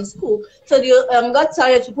when I was in school. So God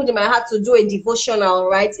started to put in my heart to do a devotional,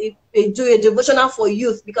 right? Do a devotional for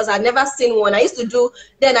youth, because I'd never seen one. I used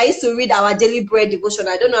to read our Daily Bread devotion.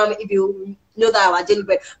 I don't know if you know that our Daily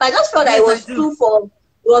Bread, but I just felt that it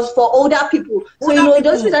was for older people. So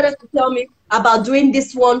those people started to tell me about doing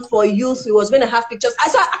this one for youth. We was going to have pictures.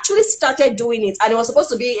 So I actually started doing it, and it was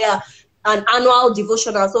supposed to be an annual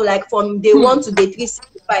devotional, so like from day 1 to day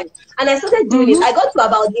 365. And I started doing it. I got to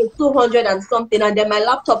about day 200 and something, and then my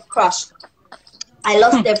laptop crashed. I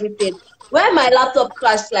lost everything. When my laptop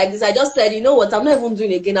crashed like this, I just said, you know what, I'm not even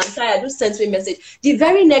doing it again. I'm tired. I just sent me a message. The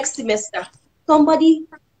very next semester, somebody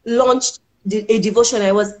launched a devotion.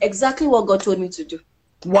 It was exactly what God told me to do.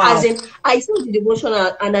 Wow. As in, I saw the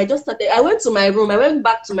devotional and I just started. I went to my room. I went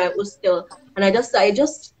back to my hostel and I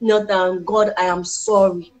just knelt down. God, I am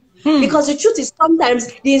sorry. Because the truth is,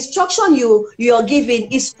 sometimes the instruction you're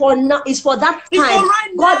giving is for now, is for that time. It's for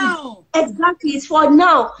right God, now. exactly, it's for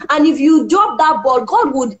now. And if you drop that ball,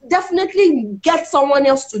 God would definitely get someone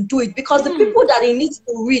else to do it, because the people that He needs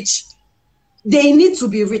to reach, they need to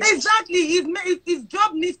be reached. Exactly. His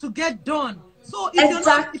job needs to get done. So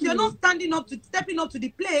if you're not stepping up to the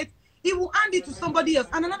plate, He will hand it to somebody else.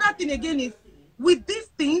 And another thing again is, with these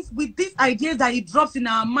things, with these ideas that He drops in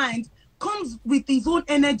our minds, comes with His own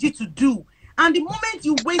energy to do. And the moment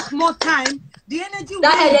you waste more time, the energy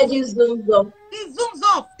zooms off. It zooms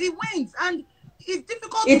off. It wanes, and it's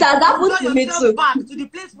difficult to enjoy yourself back to the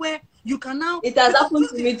place where you can now. It has happened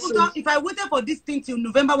to me too. If I waited for this thing till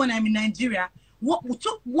November when I'm in Nigeria,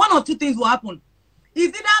 one or two things will happen. Is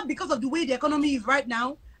it that because of the way the economy is right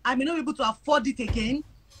now, I may not be able to afford it again?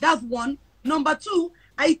 That's one. Number two,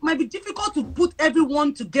 it might be difficult to put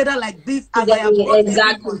everyone together like this as I have brought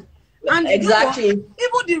everyone. And exactly. Even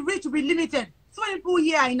the rich will be limited. So many people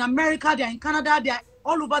here are in America, they're in Canada, they're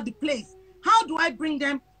all over the place. How do I bring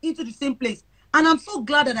them into the same place? And I'm so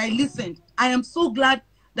glad that I listened. I am so glad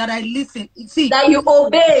that I listened. See, that you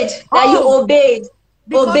obeyed. Obeyed.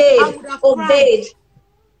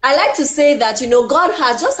 I like to say that, God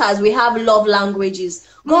has, just as we have love languages,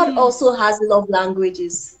 God also has love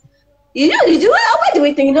languages. Where do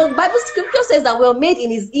we think? Bible scripture says that we're made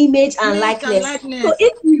in His image and likeness. So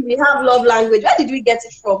if we have love language, where did we get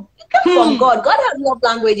it from? It came from God. God has love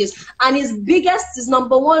languages, and His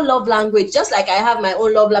number one love language. Just like I have my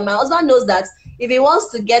own love language. My husband knows that if he wants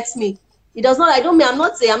to get me, he does not. I'm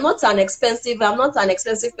not an expensive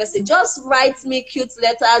person. Just write me cute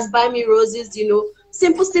letters, buy me roses.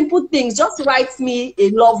 Simple things. Just write me a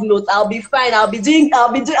love note. I'll be fine. I'll be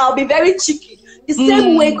very cheeky. The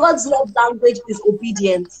same way God's love language is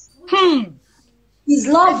obedience. His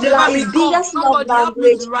biggest love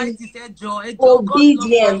language is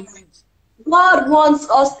obedience. God wants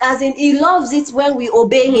us, as in He loves it when we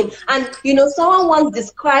obey Him. And someone once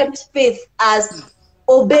described faith as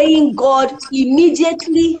obeying God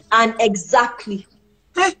immediately and exactly.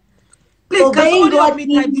 Obeying God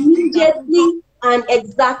immediately and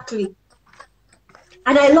exactly.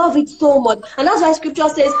 And I love it so much. And that's why scripture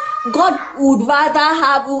says God would rather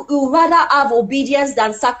have obedience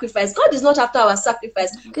than sacrifice. God is not after our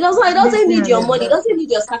sacrifice. He doesn't need your money. He doesn't need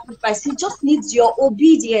your sacrifice. He just needs your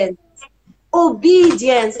obedience.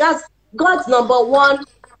 Obedience. That's God's number one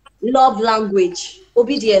love language.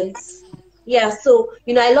 Obedience. Yeah, so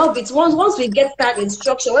I love it. Once we get that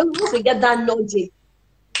instruction, once we get that nudging,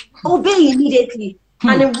 obey immediately.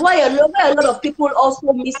 And why a lot of people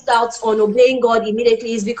also missed out on obeying God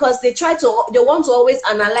immediately is because they want to always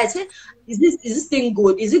analyze, hey, is this thing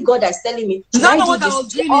good? Is it God that's telling me? Is that not what I was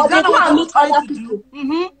doing? Is that not what I was trying to do?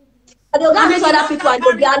 And they'll go and meet other people and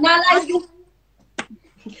they'll be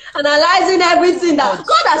analyzing everything that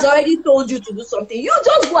God has already told you to do something. You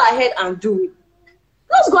just go ahead and do it.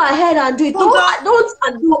 Just go ahead and do it.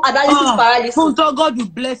 Don't do analysis paralysis. God will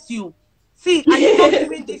bless you. See, I started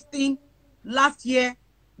doing this thing last year,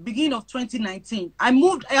 beginning of 2019. I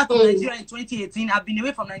moved out to Nigeria in 2018. I've been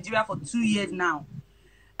away from Nigeria for 2 years now.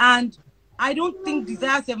 And I don't think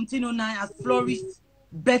Desire 1709 has flourished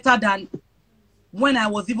better than when I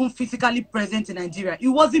was even physically present in Nigeria. It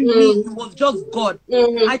wasn't me, it was just God.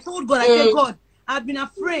 I told God, I said, God, I've been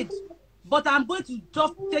afraid, but I'm going to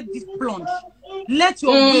just take this plunge. Let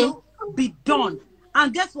your will be done.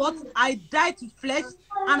 And guess what? I died to flesh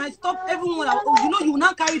and I stopped everyone. You will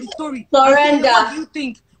now carry the story. Surrender. What do you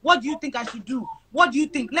think? What do you think I should do? What do you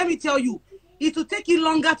think? Let me tell you, it will take you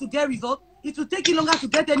longer to get results. It will take you longer to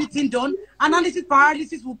get anything done. Analysis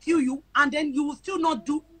paralysis will kill you, and then you will still not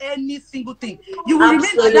do any single thing. You will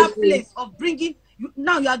remain at that place of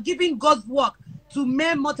now you are giving God's work to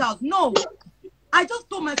mere mortals. No. I just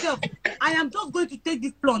told myself, I am just going to take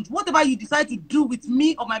this plunge. Whatever you decide to do with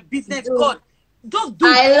me or my business, God, just do.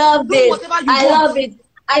 I love it.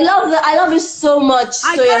 I love it so much,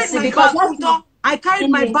 Toyosi, because I carried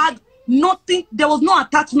my bag. Nothing. There was no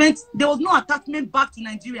attachment. There was no attachment back to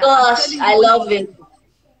Nigeria. Gosh, I love it.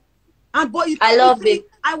 And I love it.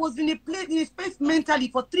 I was in a space mentally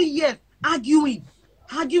for 3 years, arguing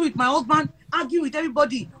with my husband, arguing with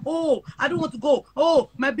everybody. Oh, I don't want to go. Oh,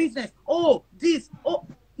 my business. Oh, this. Oh,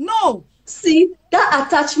 no. See, that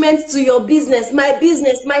attachment to your business, my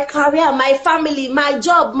career, my family, my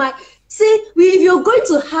job, if you're going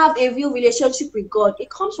to have a real relationship with God, it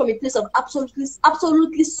comes from a place of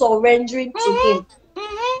absolutely surrendering to Him.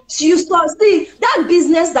 So you start, see, that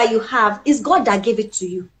business that you have is God that gave it to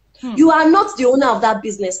you. You are not the owner of that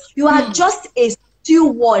business. You are just a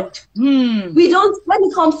steward. We don't, when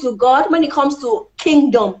it comes to God, when it comes to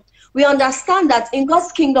kingdom, we understand that in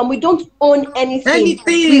God's kingdom, we don't own anything.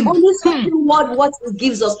 We only steward what He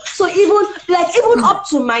gives us. So even up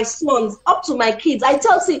to my sons, up to my kids, I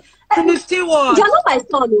tell, see, you are not my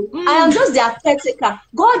son. I am just their caretaker.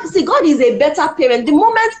 God is a better parent. The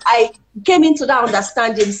moment I came into that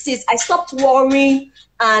understanding, sis, I stopped worrying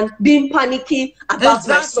and being panicky about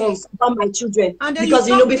my sons, about my children. Because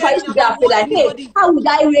before I used to be, I feel like, hey, how would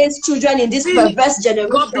I raise children in this perverse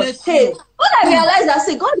generation? Hey, when I realized that,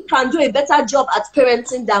 say, God can do a better job at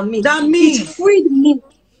parenting than me. It freed me.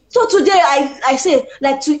 So today I say,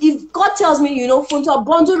 if God tells me, Funto,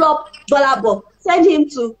 bundle up Dolabo, send him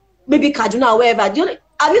to maybe Kaduna or wherever.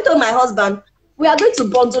 Have you told my husband, we are going to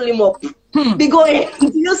bundle him up? Be going.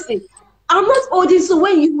 You see, I'm not holding. So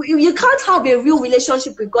when you can't have a real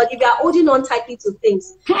relationship with God if you are holding on tightly to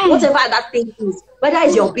things, whatever that thing is, whether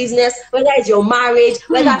it's your business, whether it's your marriage,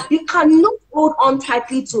 whether you cannot hold on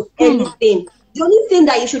tightly to anything. The only thing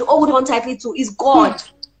that you should hold on tightly to is God.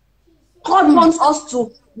 God wants us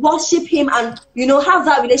to worship Him and have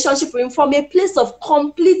that relationship with Him from a place of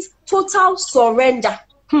complete, total surrender.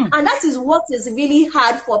 And that is what is really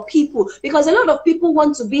hard for people, because a lot of people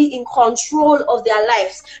want to be in control of their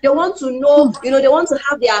lives. They want to know, they want to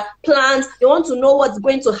have their plans. They want to know what's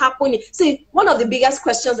going to happen. See, one of the biggest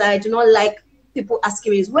questions that I do not like people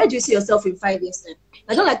asking me is, where do you see yourself in 5 years time?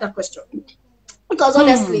 I don't like that question, because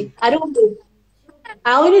honestly, I don't know.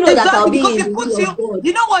 I only know that I'll be in the will of God.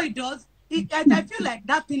 You know what it does? I feel like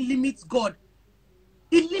that thing limits God.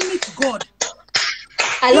 It limits God.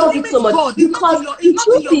 I love it so much, because the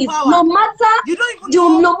truth is,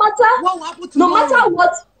 no matter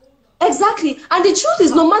what, exactly, and the truth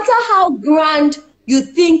is, no matter how grand you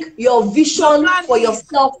think your vision for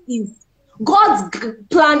yourself is, God's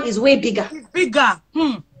plan is way bigger. It's bigger.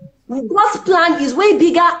 God's plan is way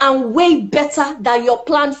bigger and way better than your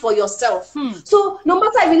plan for yourself. So no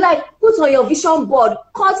matter if you put on your vision board,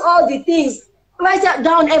 cut all the things, write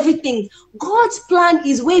down everything. God's plan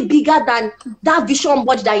is way bigger than that vision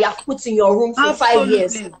board that you have put in your room for 5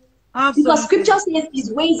 years. Because Scripture says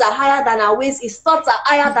His ways are higher than our ways, His thoughts are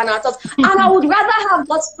higher than our thoughts. And I would rather have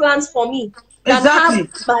God's plans for me than have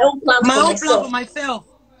my own plans for myself.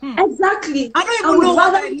 Exactly. I don't even know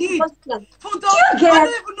what I need. I don't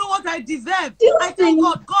even know what I deserve. I tell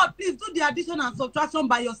God, please do the addition and subtraction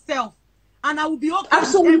by yourself, and I will be okay.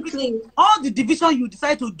 Absolutely. With all the division you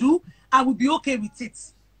decide to do, I will be okay with it.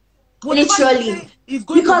 Literally.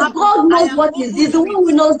 Because God knows what is. He's the one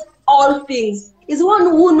who knows all things. He's the one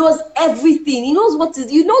who knows everything. He knows what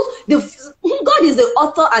is. God is the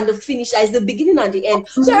author and the finisher. Is the beginning and the end.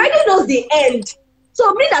 So He already knows the end.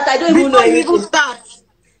 So me that I don't even know anything.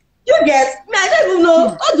 You get me? I don't even know.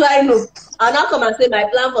 What do I know? I'll now come and say my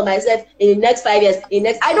plan for myself in the next 5 years.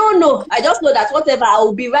 I don't know. I just know that whatever, I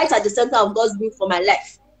will be right at the center of God's will for my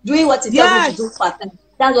life, doing what He tells me to do for time.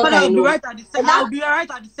 That's what I know. I'll be right at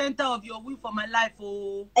the center of your will for my life.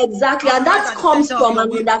 Oh. Exactly, and that comes from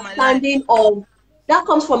an understanding of. That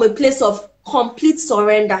comes from a place of complete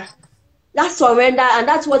surrender. That surrender, and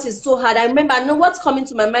that's what is so hard. I know what's coming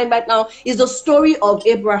to my mind right now is the story of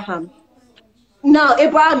Abraham. Now,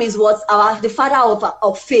 Abraham is the father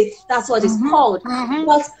of faith. That's what it's called.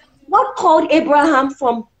 But God called Abraham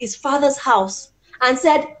from his father's house and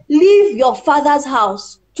said, leave your father's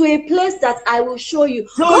house to a place that I will show you.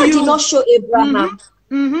 God did not show Abraham.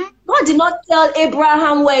 God did not tell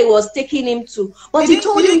Abraham where He was taking him to, but He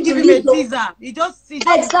told him to leave. He just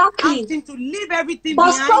exactly asked him to leave everything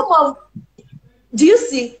behind. Do you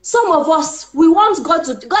see? Some of us, we want God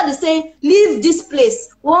is saying, leave this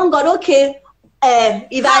place. We want God, okay.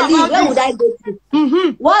 If I leave, where would I go to?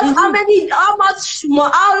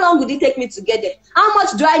 How long would it take me to get there? How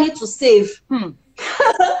much do I need to save?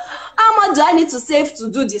 How much do I need to save to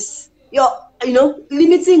do this?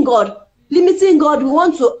 Limiting God. We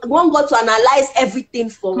want God to analyze everything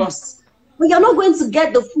for us. But you're not going to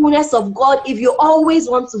get the fullness of God if you always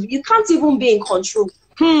want to. You can't even be in control.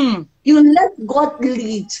 You let God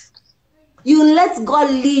lead. You let God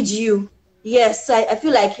lead you. Yes, I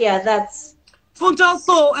feel like that's. Funto,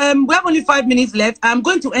 so we have only 5 minutes left. I'm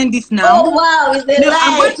going to end this now. Oh wow, is it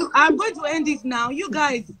I'm going to end this now. You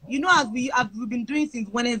guys, as we've been doing since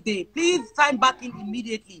Wednesday, please sign back in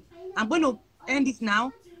immediately. I'm going to end this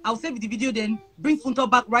now. I'll save the video, then bring Funto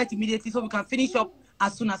back right immediately so we can finish up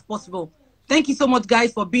as soon as possible. Thank you so much,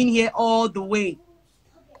 guys, for being here all the way.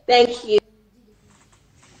 Thank you.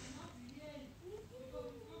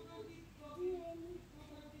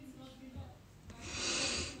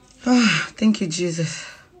 Thank you, Jesus.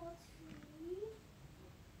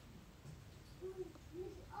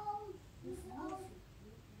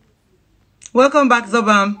 Welcome back,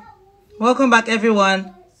 Zobam. Welcome back,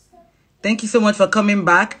 everyone. Thank you so much for coming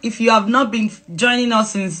back. If you have not been joining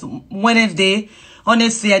us since Wednesday,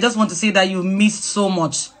 honestly, I just want to say that you've missed so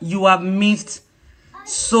much. You have missed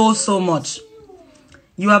so much.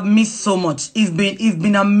 You have missed so much. It's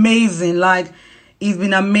been amazing. Like, it's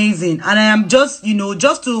been amazing. And I am just,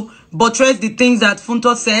 just to buttress the things that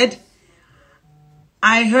Funto said,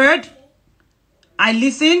 I heard, I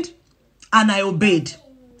listened, and I obeyed.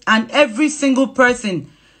 And every single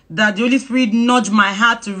person that the Holy Spirit nudged my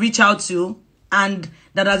heart to reach out to and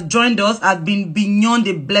that has joined us has been beyond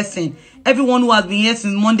a blessing. Everyone who has been here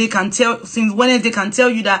since Wednesday can tell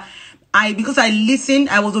you that because I listened,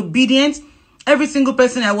 I was obedient. Every single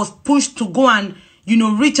person I was pushed to go and,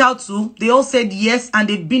 reach out to, they all said yes, and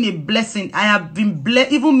they've been a blessing. I have been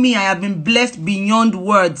blessed. Even me, I have been blessed beyond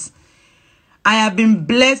words. I have been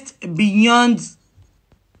blessed beyond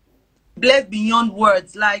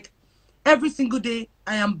words. Like, every single day,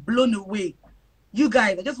 I am blown away. You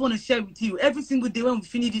guys, I just want to share with you. Every single day when we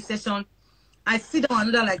finish this session, I sit down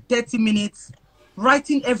another like 30 minutes,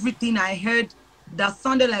 writing everything I heard that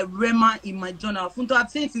sounded like Rema in my journal. Funto,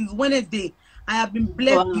 I've said since Wednesday, I have been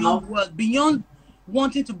blessed beyond words, beyond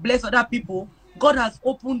wanting to bless other people. God has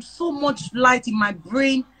opened so much light in my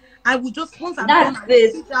brain. I will just, once I'm done, I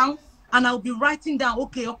will sit down and I'll be writing down,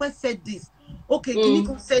 okay, Ope said this. Okay,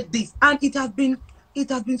 Kiniko said this. And it has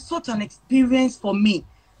been such an experience for me.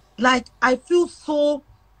 Like, I feel so,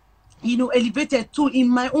 elevated too in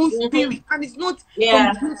my own spirit. And it's not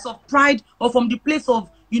from the place of pride or from the place of,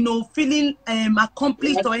 feeling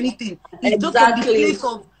accomplished or anything. It's just from the place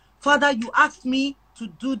of, Father, you asked me to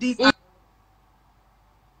do this.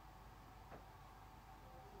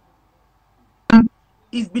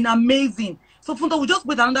 It's been amazing. So, Funto, we'll just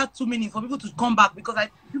wait another 2 minutes for people to come back because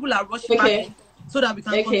people are rushing back in so that we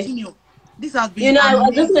can continue. This has been amazing. I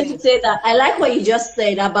was just going to say that I like what you just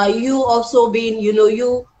said about you also being,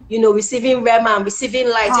 receiving Rema and receiving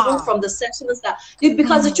light even from the sessions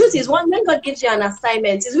because the truth is, when God gives you an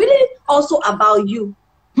assignment, it's really also about you.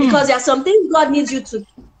 Because there are some things God needs you to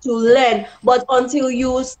learn, but until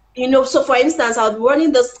you, so for instance, I was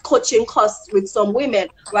running this coaching course with some women,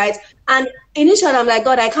 right? And initially I'm like,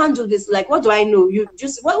 God, I can't do this. Like, what do I know? You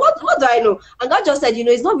just, what do I know? And God just said,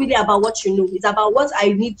 it's not really about what you know. It's about what I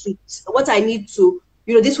need to,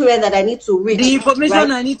 these women that I need to reach. The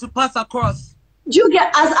information I need to pass across. Do you get,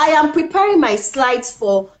 as I am preparing my slides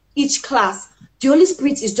for each class, the Holy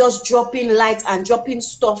Spirit is just dropping light and dropping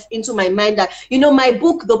stuff into my mind that, my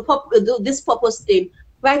book, this purpose thing,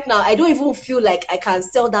 right now, I don't even feel like I can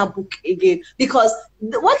sell that book again because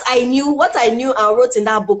what I knew and wrote in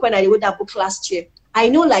that book when I wrote that book last year, I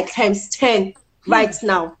know like times 10 right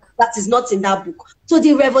now. That is not in that book. So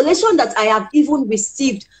the revelation that I have even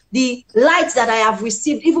received, the light that I have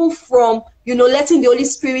received, even from, letting the Holy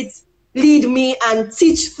Spirit lead me and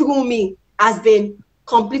teach through me has been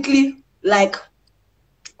completely like,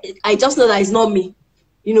 I just know that it's not me.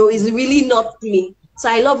 It's really not me. So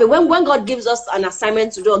I love it. When God gives us an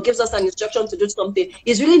assignment to do or gives us an instruction to do something,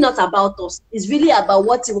 it's really not about us. It's really about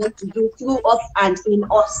what He wants to do through us and in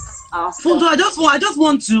us. Funto, I just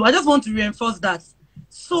want to reinforce that.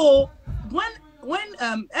 So when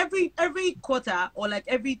every quarter or like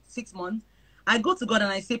every 6 months, I go to God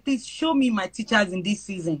and I say, please show me my teachers in this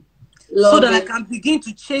season. So that I can begin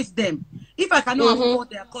to chase them. If I cannot afford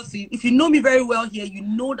their courses, if you know me very well here, you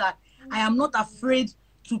know that I am not afraid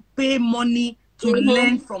to pay money to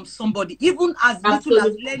learn from somebody, even as little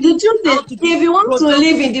as learning. The truth is, if you want to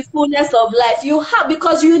live in the fullness of life, you have,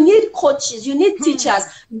 because you need coaches, you need teachers.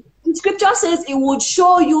 The scripture says it would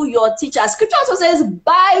show you your teachers. Scripture also says,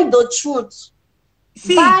 buy the truth.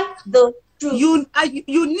 See, buy the truth.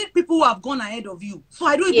 You need people who have gone ahead of you. So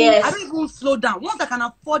I don't even slow down. Once I can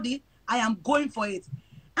afford it, I am going for it.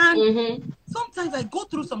 And sometimes I go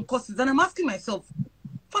through some courses and I'm asking myself,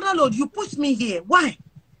 Father Lord, you pushed me here. Why?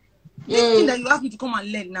 This thing that you asked me to come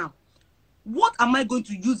and learn now, what am I going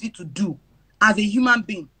to use it to do as a human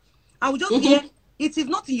being? I will just hear, it is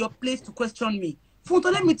not in your place to question me.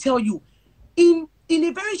 Funto, let me tell you, in a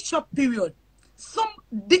very short period,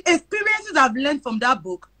 the experiences I've learned from that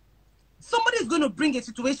book, somebody is going to bring a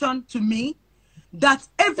situation to me that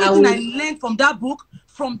everything I learned from that book,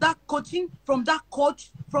 from that coaching, from that coach,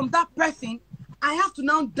 from that person, I have to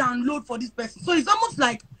now download for this person. So it's almost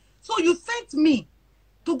like, so you sent me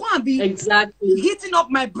to go and be heating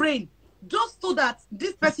up my brain just so that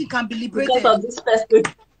this person can be liberated. Because of this person.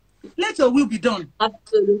 Let your will be done.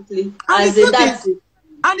 Absolutely. And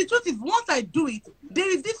the truth is, once I do it,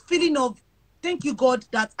 there is this feeling of, thank you, God,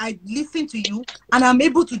 that I listen to you and I'm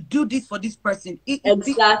able to do this for this person.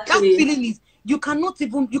 That feeling is, you can't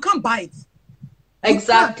buy it.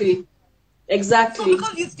 Exactly. Exactly. So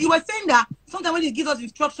because you were saying that sometimes when he gives us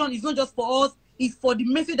instruction, it's not just for us, it's for the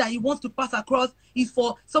message that he wants to pass across, it's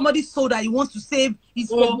for somebody's soul that he wants to save, it's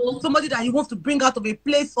for somebody that he wants to bring out of a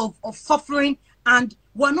place of suffering, and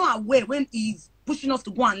we're not aware when he's pushing us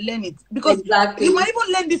to go and learn it. Because you might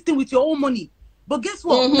even learn this thing with your own money. But guess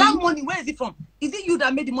what? That money, where is it from? Is it you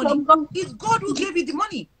that made the money? It's God who gave you the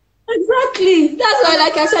money. Exactly. That's why,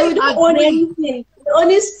 like I said, we don't own anything. We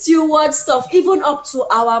only steward stuff, even up to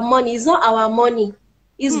our money. It's not our money.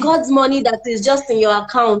 It's God's money that is just in your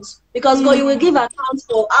account. Because God, you will give account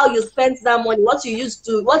for how you spent that money, what you use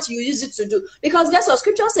it to do. Because guess what?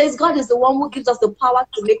 Scripture says God is the one who gives us the power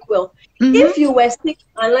to make wealth. If you were sick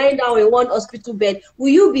and lying down in one hospital bed, will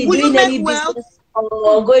you be doing any business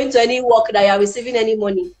or going to any work that you are receiving any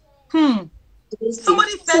money?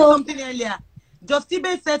 Somebody said something earlier.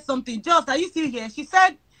 Justibe said something. Just, are you still here? She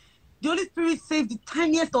said, the Holy Spirit saves the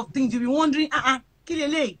tiniest of things. You'll be wondering,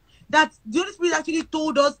 Kilele, that the Holy Spirit actually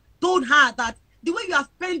told her that the way you are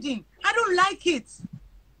spending, I don't like it.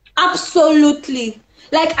 Absolutely.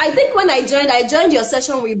 Like, I think when I joined your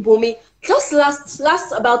session with Bumi, just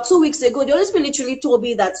last about 2 weeks ago, the Holy Spirit literally told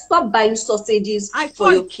me that stop buying sausages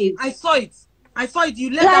for your kids. I saw it.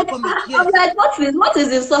 You let that comment. Yes. I'm like, what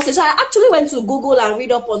is in sausage? I actually went to Google and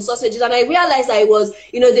read up on sausages, and I realized that it was,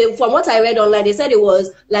 from what I read online, they said it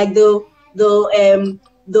was like the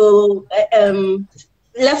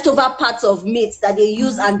leftover parts of meat that they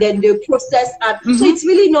use and then they process, and so it's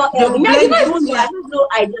really not healthy. I have no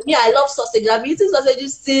idea. Yeah, I love sausage. I've been eating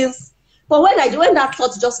sausages since. But when that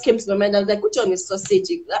thought just came to my mind, I was like, which one is sausage?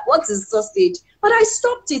 What is sausage? But I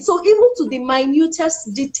stopped it. So even to the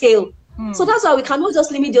minutest detail. So that's why we cannot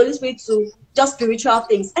just limit the Holy Spirit to just spiritual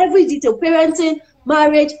things. Every detail, parenting,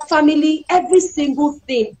 marriage, family, every single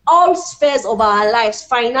thing, all spheres of our lives,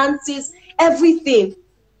 finances, everything,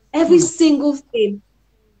 every single thing.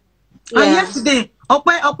 Yeah. And yesterday,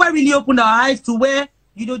 Okwe really opened our eyes to where,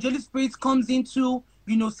 the Holy Spirit comes into,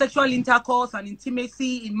 sexual intercourse and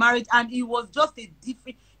intimacy in marriage, and it was just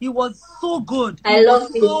it was so good. I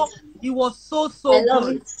love it. It was so I love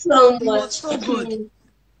good. It so much. It was so good.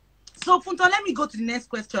 So, Funto, let me go to the next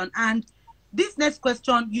question. And this next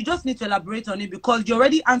question, you just need to elaborate on it because you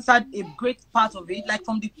already answered a great part of it. Like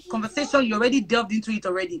from the conversation, you already delved into it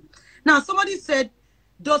already. Now, somebody said,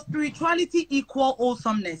 does spirituality equal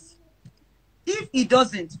wholesomeness? If it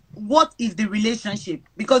doesn't, what is the relationship?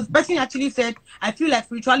 Because the person actually said, I feel like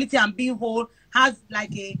spirituality and being whole has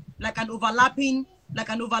like an overlapping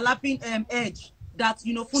edge that,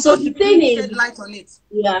 Funto so the thing is, shed light on it.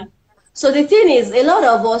 Yeah. So the thing is, a lot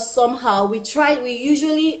of us somehow, we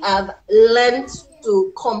usually have learned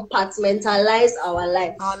to compartmentalize our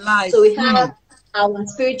lives. So we have our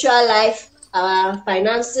spiritual life, our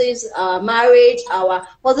finances, our marriage,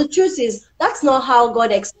 but the truth is, that's not how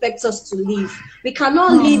God expects us to live. We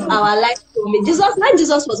cannot live our life when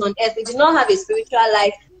Jesus was on earth, he did not have a spiritual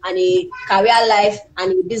life and a career life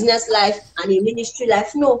and a business life and a ministry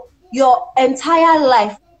life. No, your entire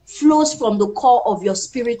life flows from the core of your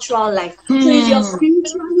spiritual life. So it's your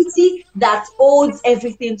spirituality that holds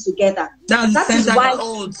everything together. That is why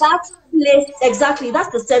that place, exactly,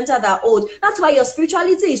 that's the center that holds. That's why your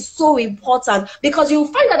spirituality is so important, because you'll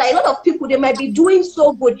find that a lot of people, they might be doing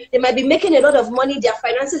so good, they might be making a lot of money, their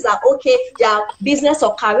finances are okay, their business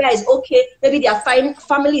or career is okay, maybe their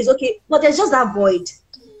family is okay, but there's just that void.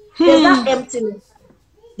 There's that emptiness.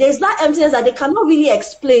 There's that emptiness that they cannot really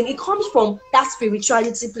explain. It comes from that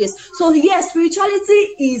spirituality place. So yes,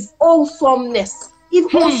 spirituality is wholesomeness.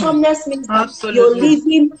 If wholesomeness means that you're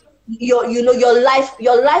living your life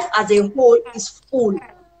as a whole is full.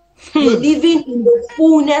 You're living in the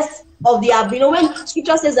fullness of the abundance. When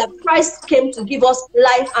scripture says that Christ came to give us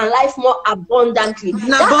life and life more abundantly.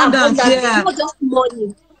 That abundance is not just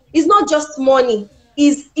money. It's not just money.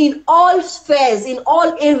 Is in all spheres, in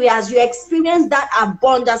all areas, you experience that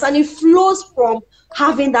abundance, and it flows from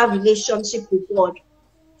having that relationship with God.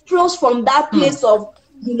 It flows from that place of,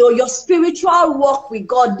 your spiritual walk with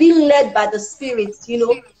God, being led by the Spirit,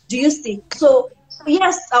 do you see? So,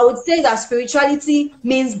 yes, I would say that spirituality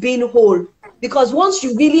means being whole, because once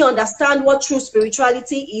you really understand what true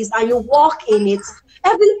spirituality is and you walk in it,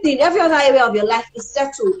 every other area of your life is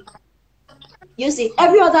settled. You see,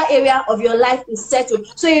 every other area of your life is settled.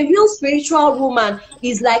 So a real spiritual woman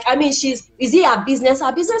is like, is it her business?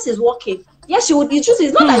 Her business is working. Yes, she would. The truth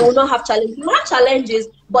is not that you will not have challenges. You will have challenges,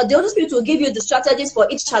 but the Holy Spirit will give you the strategies for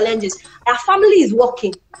each challenges. Her family is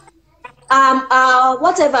working.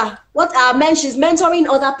 whatever, she's mentoring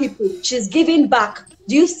other people, she's giving back.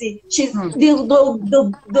 Do you see? She's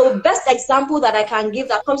the best example that I can give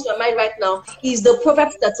that comes to my mind right now is the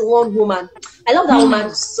Proverbs 31 woman. I love that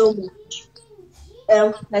woman so much.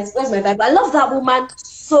 Where's my Bible? I love that woman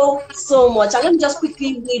so much. And let me just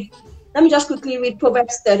quickly read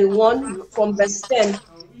Proverbs 31 from verse 10.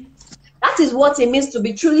 That is what it means to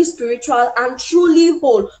be truly spiritual and truly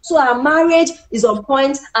whole. So our marriage is on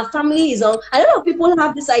point, our family is on. A lot of people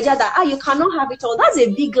have this idea that you cannot have it all. That's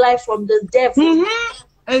a big lie from the devil.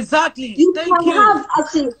 Exactly. You can have,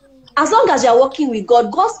 as long as you're working with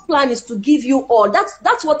God, God's plan is to give you all.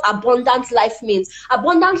 That's what abundant life means.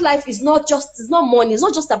 Abundant life is not money. It's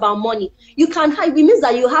not just about money. You can have, it means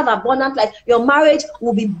that you have abundant life. Your marriage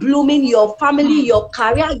will be blooming, your family, your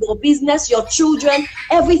career, your business, your children,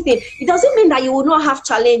 everything. It doesn't mean that you will not have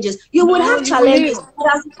challenges. You will have challenges.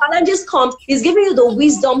 But as the challenges come, it's giving you the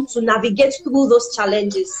wisdom to navigate through those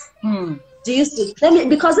challenges. Do you see?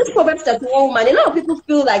 Because this Proverbs 31 woman, a lot of people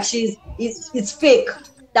feel like it's fake,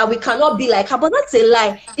 that we cannot be like her, but that's a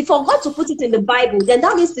lie. If for God to put it in the Bible, then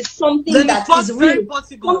that means it's something that is real,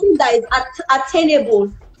 something that is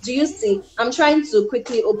attainable. Do you see? I'm trying to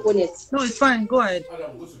quickly open it. No, it's fine. Go ahead.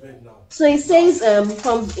 So it says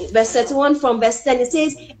from verse 31, from verse 10, it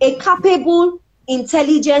says, a capable,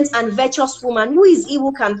 intelligent, and virtuous woman who is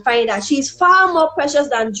evil can find her. She is far more precious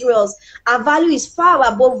than jewels. Her value is far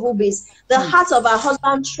above rubies. The heart of her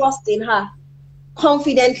husband trusts in her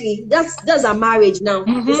confidently. That's a marriage now.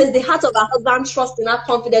 It says the heart of her husband trusts in her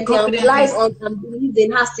confidently and relies on and believes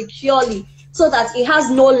in her securely, so that he has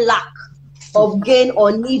no lack of gain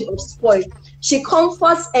or need of spoil. She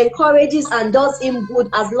comforts, encourages, and does him good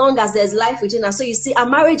as long as there's life within her. So you see, a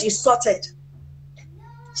marriage is sorted.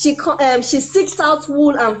 She seeks out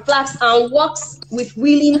wool and flax and works with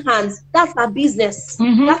willing hands. That's her business.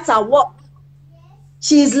 That's her work.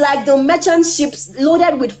 She is like the merchant ships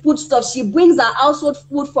loaded with foodstuffs. She brings her household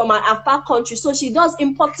food from her far country. So she does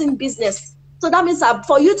importing business. So that means that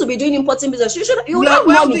for you to be doing importing business, you have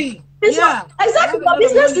money. Yeah, exactly. But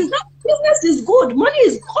business is good. Money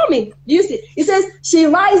is coming. Do you see? It says she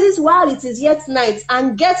rises while it is yet night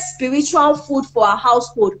and gets spiritual food for her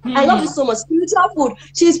household. I love it so much. Spiritual food.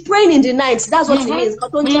 She's praying in the night. That's what it means.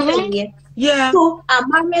 Yeah. So our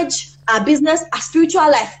marriage, our business, our spiritual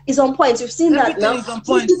life is on point. You've seen that now. Is on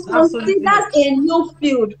point. She considers a new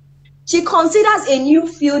field. She considers a new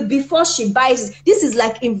field before she buys it. This is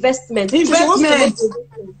like investment. So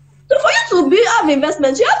for you to have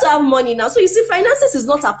investment, you have to have money now. So you see, finances is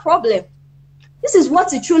not a problem. This is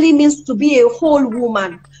what it truly means to be a whole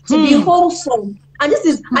woman, to be wholesome. And this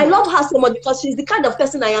is, I love her so much because she's the kind of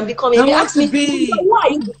person I am becoming. They ask me, who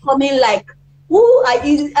are you becoming like?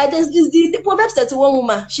 This is the Proverbs 31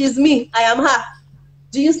 woman. She's me. I am her.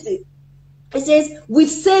 Do you see? It says, with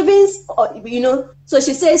savings, so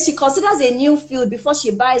she says she considers a new field before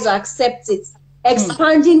she buys or accepts it,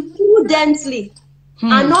 expanding prudently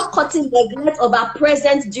and not cutting the neglect of her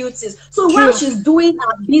present duties. So while she's doing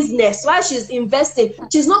her business, while she's investing,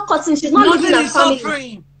 she's not cutting, she's not leaving her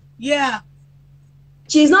family. Yeah.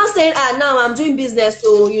 She's not saying, now I'm doing business,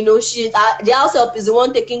 so the house help is the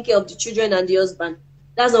one taking care of the children and the husband.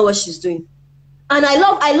 That's not what she's doing. And I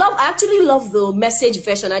actually love the Message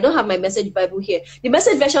version. I don't have my Message Bible here. The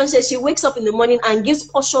Message version says she wakes up in the morning and gives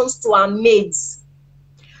portions to her maids.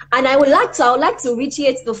 And I would like to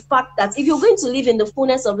reiterate the fact that if you're going to live in the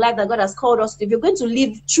fullness of life that God has called us to, if you're going to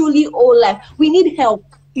live truly whole life, we need help.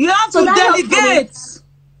 You have to delegate.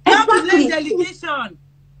 You have to learn delegation.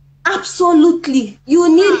 Absolutely.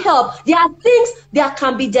 You need help. There are things that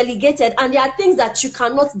can be delegated and there are things that you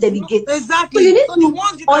cannot delegate. Exactly. So you need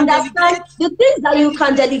to understand the things that you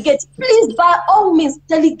can delegate. Please, by all means,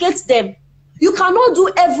 delegate them. You cannot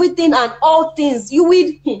do everything and all things. You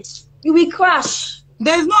will crash.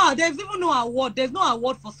 There's even no award. There's no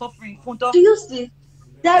award for suffering. Funto. Do you see?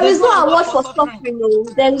 There's no award for suffering. No.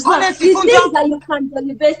 There is not. The things that you can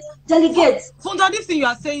delegate. Funto, this thing you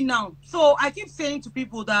are saying now. So I keep saying to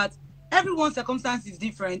people that everyone's circumstance is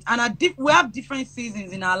different, and we have different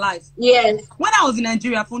seasons in our lives. Yes. When I was in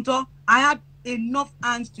Nigeria, Funto, I had enough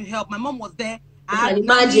hands to help. My mom was there. I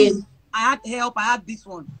had help. I had this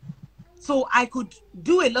one. So I could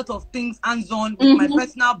do a lot of things hands-on with my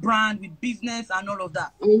personal brand, with business and all of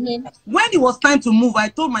that. When it was time to move, I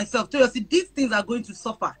told myself, Toyosi, these things are going to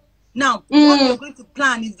suffer. Now, what you're going to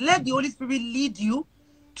plan is let the Holy Spirit lead you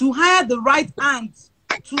to hire the right hands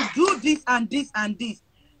to do this and this and this.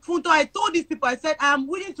 Funto, I told these people, I said, I am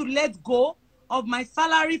willing to let go of my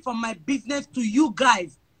salary from my business to you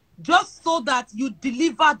guys, just so that you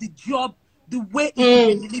deliver the job the way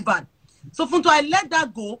it should be delivered. So Funto, I let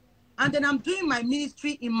that go. and then I'm doing my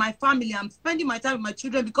ministry in my family. I'm spending my time with my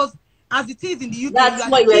children, because as it is in the UK, That's you are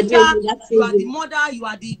what the you are teacher, doing. you are the mother, you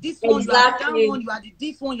are the this one, you are the that one, you are the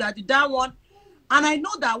this one, you are the that one. And I know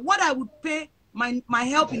that what I would pay my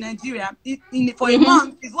help in Nigeria for a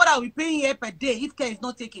month is what I will be paying here per day if care is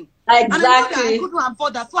not taken. Exactly. And I know that I couldn't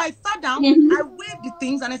afford that. So I sat down, I weighed the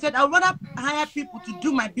things, and I said, I would rather hire people to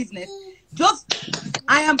do my business.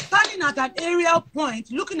 I am standing at an aerial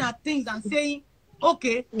point, looking at things and saying,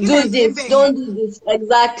 okay, do this, don't do this.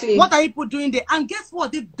 Exactly. What are people doing there? And guess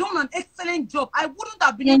what? They've done an excellent job. I wouldn't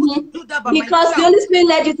have been able to do that by myself. Because the Holy Spirit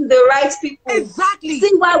led you to the right people. Exactly.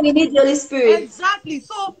 See why we need the Holy Spirit. Exactly.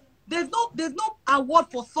 So there's no award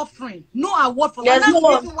for suffering. No award for suffering. That's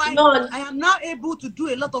the reason why I am now able to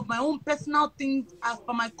do a lot of my own personal things as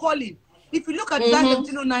per my calling. If you look at that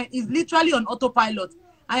 1709, it's literally on autopilot.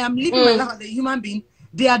 I am living my life as a human being.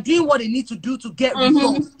 They are doing what they need to do to get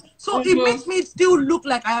results. So it makes me still look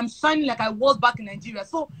like I am shining like I was back in Nigeria.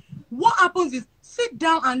 So what happens is, sit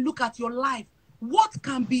down and look at your life. What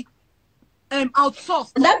can be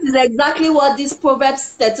outsourced? And that is exactly what this Proverbs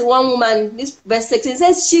 31 woman, this verse 16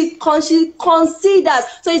 says, she considers.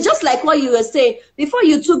 So it's just like what you were saying. Before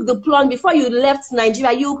you took the plunge, before you left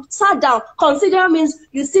Nigeria, you sat down. Consider means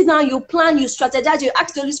you sit down, you plan, you strategize, you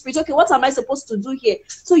ask the Holy Spirit, okay, what am I supposed to do here?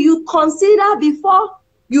 So you consider before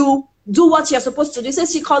you do what you're supposed to do. So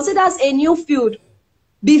she considers a new field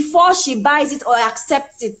before she buys it or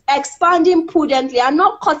accepts it, expanding prudently and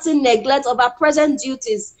not cutting neglect of her present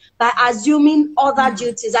duties by assuming other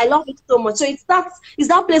duties. I love it so much. So it's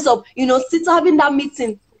that place of, having that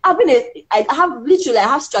meeting, I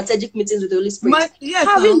have strategic meetings with the Holy Spirit.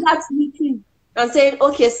 Having that meeting and saying,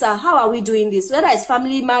 okay, sir, how are we doing this? Whether it's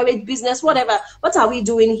family, marriage, business, whatever, what are we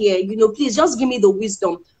doing here? Please just give me the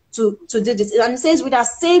wisdom to do this. And it says, with her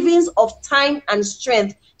savings of time and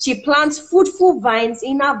strength, she plants fruitful vines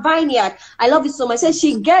in her vineyard. I love it so much. It says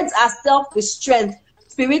she gets herself with strength,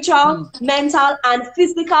 spiritual, mental, and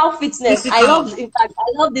physical fitness. In fact,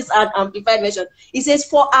 I love this amplified version. It says,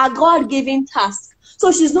 for our God-given task.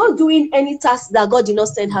 So she's not doing any task that God did not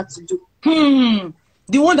send her to do.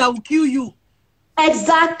 The one that will kill you.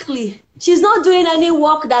 Exactly. She's not doing any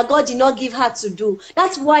work that God did not give her to do.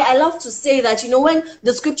 That's why I love to say that, when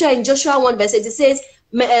the scripture in Joshua 1 verse 8, it says,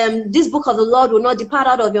 this book of the Lord will not depart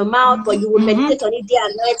out of your mouth, but you will meditate on it day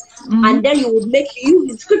and night, and then you would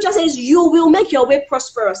the scripture says you will make your way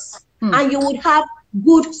prosperous, and you would have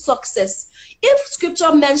good success. If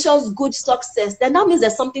scripture mentions good success, then that means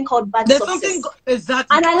there's something called bad success.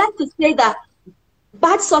 Exactly. And I like to say that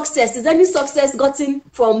bad success is any success gotten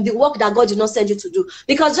from the work that God did not send you to do.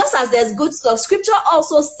 Because just as there's good stuff, scripture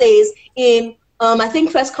also says in I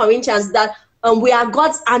think 1 Corinthians that we are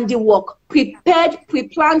God's handiwork, prepared,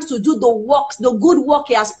 pre-planned to do the works, the good work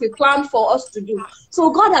he has pre-planned for us to do.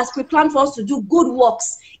 So God has pre-planned for us to do good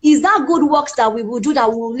works. Is that good works that we will do that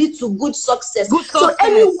will lead to good success? So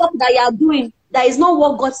any work that you are doing, that is not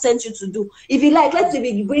what God sent you to do. If you like, let's say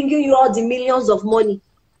we bringing you all the millions of money,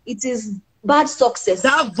 it is bad success.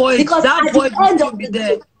 That voice, because that voice will be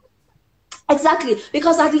there. Exactly,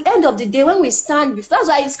 because at the end of the day, when we stand before, that's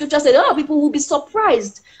why scripture said a lot of people will be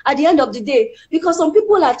surprised at the end of the day, because some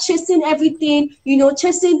people are chasing everything,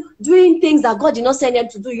 doing things that God did not send them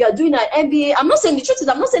to do. You are doing an MBA. I'm not saying the truth is,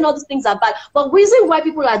 I'm not saying all these things are bad, but the reason why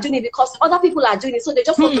people are doing it because other people are doing it, so they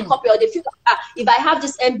just want to copy, or they feel like, if I have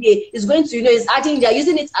this MBA, it's going to, it's adding, they're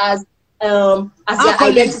using it as their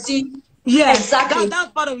identity. Yeah, exactly.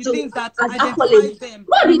 That's part of the things that identifies them.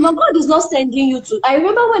 God is not sending you to. I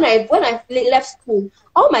remember when I left school,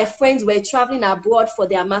 all my friends were traveling abroad for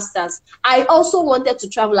their masters. I also wanted to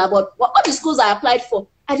travel abroad. All the schools I applied for,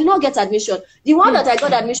 I did not get admission. The one that I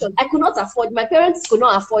got admission, I could not afford. My parents could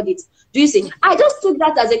not afford it. Do you see? I just took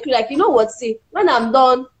that as a clue. Like, you know what? See, when I'm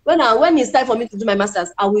done, when it's time for me to do my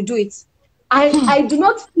masters, I will do it. I do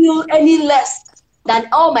not feel any less than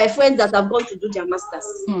all my friends that have gone to do their masters.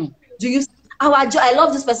 Do you? I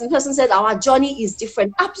love this person. This person said our journey is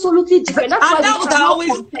different, absolutely different. That's why I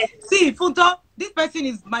always see. Funto, this person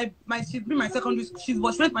is she's been my secondary. She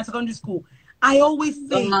was friends my secondary school. I always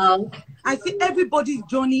say, I see everybody's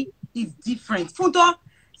journey is different. Funto,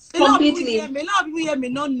 completely. A lot of people here may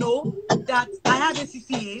not know that I had a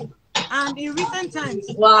CCA, and in recent times,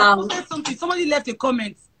 I posted something. Somebody left a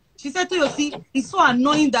comment. She said, Toyosi, it's so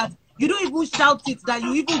annoying that you don't even shout it that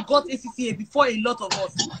you even got ACCA before a lot of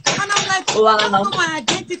us. And I'm like, that's not my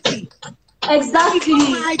identity. Exactly. It's not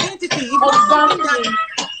my identity. It's not something that,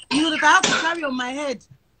 that I have to carry on my head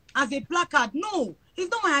as a placard. No, it's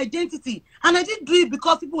not my identity. And I didn't do it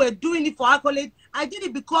because people were doing it for accolade. I did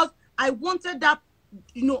it because I wanted that,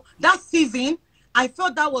 that season I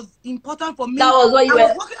felt that was important for me. That was what you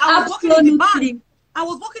were. I was working in the bank. I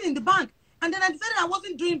was working in the bank. And then I decided I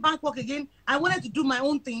wasn't doing bank work again. I wanted to do my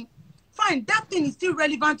own thing. Fine, that thing is still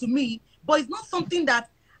relevant to me, but it's not something that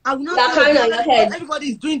I will not say, everybody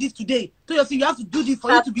is doing this today. Toyosi, you have to do this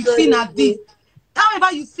for you to be seen as this.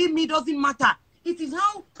 However you see me doesn't matter. It is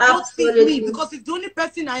how God sees me, because it's the only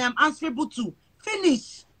person I am answerable to.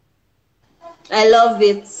 Finish. I love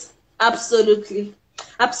it. Absolutely.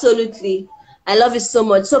 Absolutely. I love it so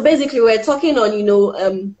much. So basically we're talking on, you know,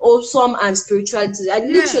 wholesome and spirituality.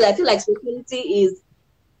 And literally I feel like spirituality is,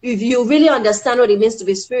 if you really understand what it means to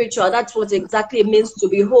be spiritual, that's what exactly it means to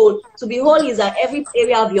be whole. To be whole is that every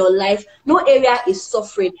area of your life, no area is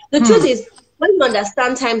suffering. The truth is, when you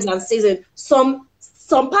understand times and seasons, some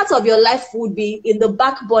parts of your life would be in the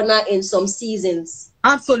back burner in some seasons.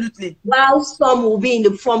 Absolutely. While some will be in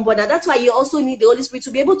the front burner. That's why you also need the Holy Spirit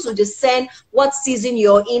to be able to discern what season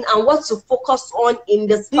you're in and what to focus on in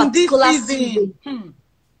this particular season.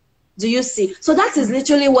 Do you see? So that is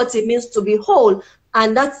literally what it means to be whole.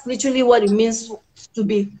 And that's literally what it means to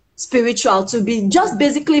be spiritual, to be just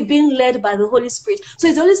basically being led by the Holy Spirit. So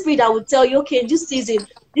it's the Holy Spirit that will tell you, okay, in this season,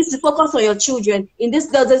 this is focus on your children. In this,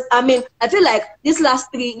 I mean, I feel like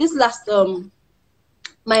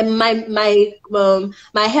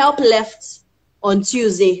my help left on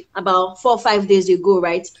Tuesday about 4 or 5 days ago,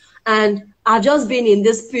 right? And I've just been in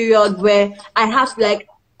this period where I have like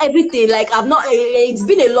everything, like it's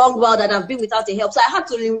been a long while that I've been without a help. So I had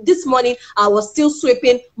to, this morning I was still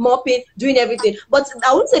sweeping, mopping, doing everything. But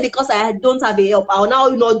I won't say because I don't have a help, I will now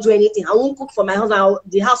not do anything. I won't cook for my husband,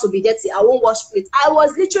 the house will be dirty, I won't wash plates. I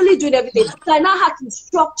was literally doing everything. So I now had to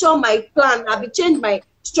structure my plan. I've changed my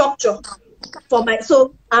structure for my,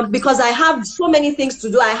 because I have so many things to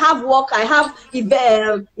do. I have work, I have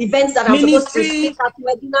events that I'm supposed to speak at,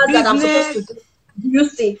 webinars that I'm supposed to do. You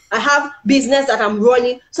see, I have business that I'm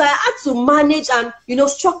running, so I had to manage and, you know,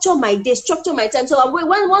 structure my day, structure my time. So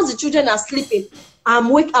once the children are sleeping,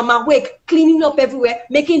 I'm awake, cleaning up everywhere,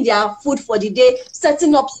 making their food for the day,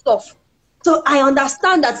 setting up stuff. So I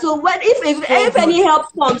understand that. So if any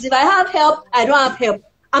help comes, if I have help, I don't have help,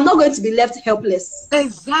 I'm not going to be left helpless.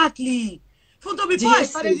 Exactly. Funto, before I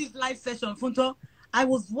started this live session, Funto, I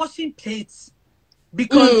was washing plates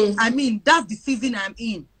because I mean that's the season I'm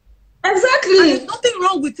in. Exactly. And there's nothing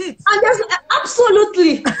wrong with it. And there's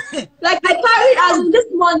absolutely. Like I carried, as this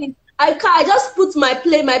morning, I just put my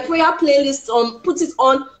prayer playlist on, put it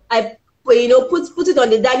on. I put it on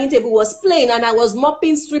the dining table, was playing, and I was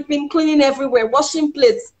mopping, sweeping, cleaning everywhere, washing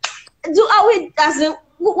plates. Why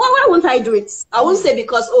won't I do it? I won't say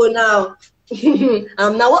because now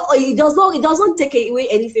it doesn't take away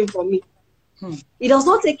anything from me. It does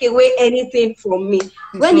not take away anything from me.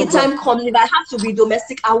 When the time comes, if I have to be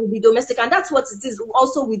domestic, I will be domestic. And that's what it is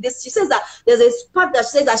also with this. She says that there's a part that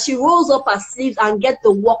says that she rolls up her sleeves and get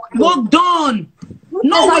the work done.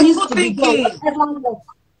 No wishful thinking.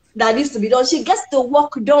 That needs to be done. She gets the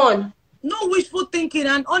work done. No wishful thinking.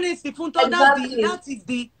 And honestly, Funto,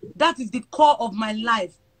 that is the core of my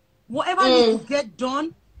life. Whatever needs to get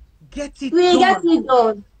done, get it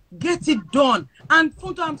done. Get it done. And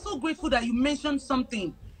Funto, I'm so grateful that you mentioned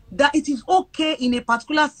something, that it is okay in a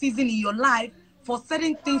particular season in your life for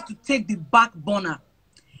certain things to take the back burner.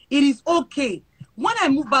 It is okay. When I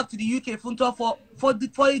moved back to the UK, Funto, for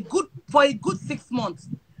a good 6 months,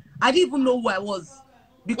 I didn't even know who I was,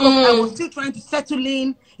 because I was still trying to settle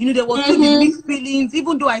in. You know, there was still the mixed feelings,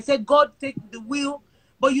 even though I said, God, take the wheel.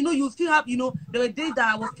 But you know, you still have, you know, there were days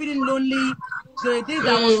that I was feeling lonely. There were days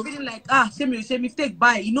that I was feeling like, shame mistake,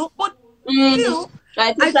 bye, you know. But still,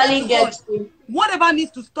 I totally get you. Whatever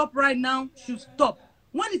needs to stop right now should stop.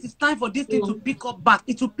 When it is time for this thing to pick up back,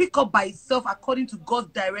 it will pick up by itself according to God's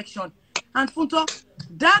direction. And Funto,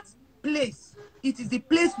 that place, it is the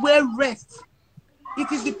place where rest.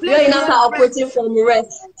 It is the place where you're not operating from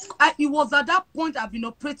rest. It was at that point I've been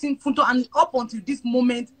operating, Funto, and up until this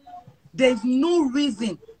moment, there's no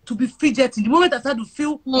reason to be fidgeting. The moment I start to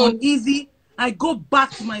feel uneasy, I go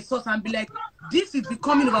back to my source and be like, this is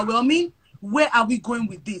becoming overwhelming. Where are we going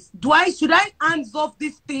with this? Should I hands off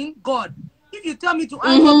this thing? God, if you tell me to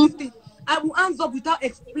hands off this thing, I will hands off without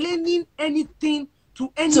explaining anything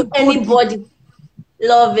to anybody.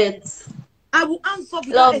 Love it. I will hands off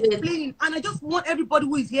without explaining. And I just want everybody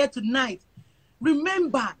who is here tonight,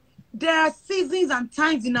 remember, there are seasons and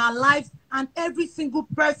times in our lives, and every single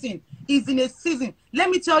person is in a season. Let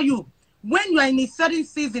me tell you, when you are in a certain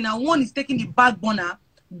season and one is taking the back burner,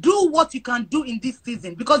 do what you can do in this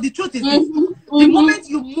season. Because the truth is this, the moment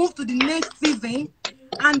you move to the next season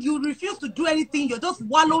and you refuse to do anything, you're just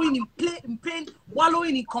wallowing in pain,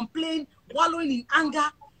 wallowing in complaint, wallowing in anger.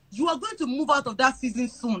 you are going to move out of that season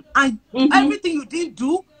soon, and everything you didn't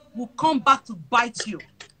do will come back to bite you.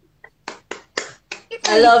 If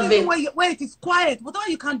I love it. Where it is quiet, whatever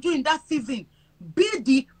you can do in that season, be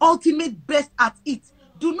the ultimate best at it.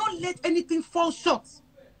 Do not let anything fall short.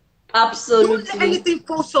 Absolutely. Don't let anything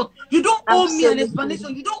fall short. You don't owe me an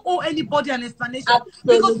explanation. You don't owe anybody an explanation.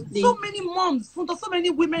 Because so many moms, Funto, so many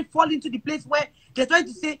women fall into the place where they're trying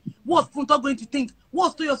to say, what's Funto going to think?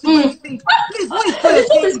 What's Toyosi going to think? Please, what is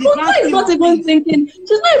Toyosi in the grand scheme of things?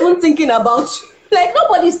 She's not even thinking about you. Like,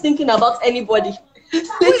 nobody's thinking about anybody.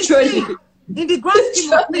 Literally. In the grand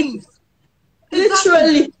scheme of things.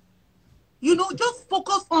 Literally. You know, just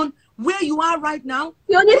focus on where you are right now.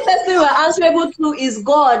 The only person we're answerable to is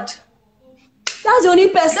God. That's the only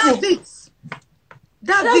person. That's it.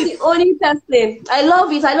 That's the only person. I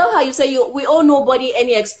love it. I love how you say we owe nobody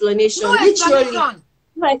any explanation. No Literally. explanation.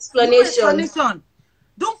 No explanation. No explanation.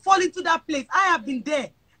 Don't fall into that place. I have been there.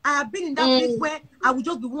 I have been in that place where I would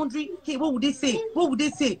just be wondering, hey, what would they say? What would they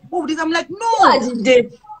say? What would they say? I'm like, no. Who are they?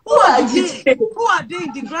 Who are they? Who are they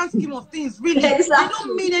in the grand scheme of things? Really, exactly. They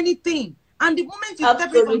don't mean anything. And the moment you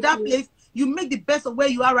step in from that place, you make the best of where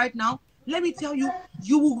you are right now. Let me tell you,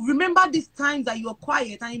 you will remember these times that you were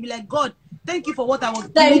quiet and you'll be like, God, thank you for what I was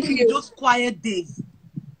doing in those quiet days.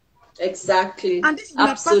 Exactly. And this is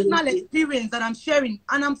my personal experience that I'm sharing.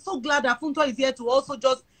 And I'm so glad that Funto is here to also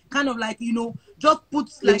just kind of like, you know, just put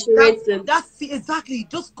like that's exactly,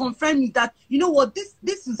 just confirm that, you know what,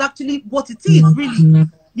 this is actually what it is, really.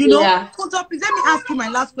 You know, Funto, please let me ask you my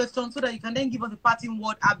last question so that you can then give us a parting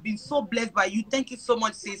word. I've been so blessed by you. Thank you so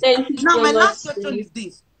much, sis. Thank you now, so my much, last question is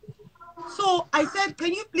this. So I said,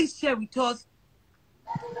 can you please share with us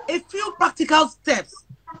a few practical steps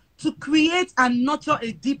to create and nurture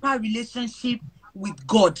a deeper relationship with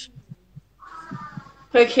God?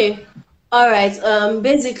 Okay. All right.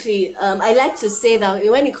 Basically, I like to say that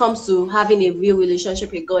when it comes to having a real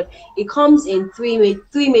relationship with God, it comes in three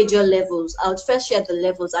major levels. I'll first share the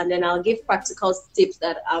levels, and then I'll give practical tips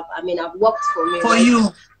that I've worked for me. For you.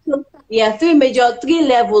 So, yeah, three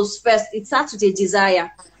levels. First, it starts with a desire.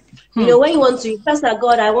 You know, when you want to, first,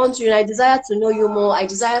 God, I desire to know you more. I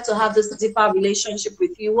desire to have this deeper relationship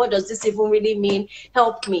with you. What does this even really mean?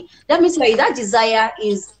 Help me. Let me tell you, that desire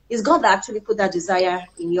is God that actually put that desire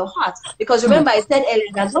in your heart. Because remember, I said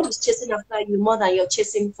earlier that God is chasing after you more than you're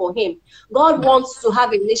chasing for him. God wants to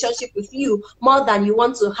have a relationship with you more than you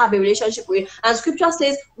want to have a relationship with him. And scripture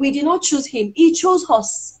says, we did not choose him. He chose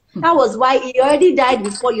us. That was why he already died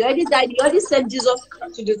before. You already died. He already sent Jesus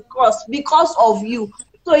to the cross because of you.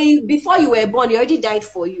 So before you were born, he already died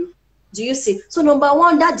for you. Do you see? So number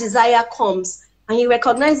one, that desire comes. And you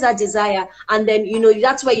recognize that desire, and then, you know,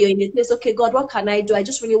 that's where you're in a place, okay, God, what can I do? I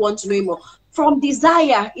just really want to know you more. From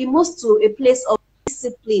desire, it moves to a place of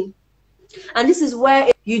discipline. And this is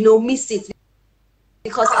where, you know, miss it.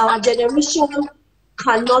 Because our generation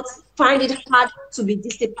cannot find it hard to be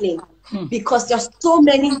disciplined. Because there's so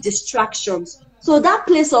many distractions. So that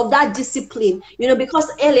place of that discipline, you know,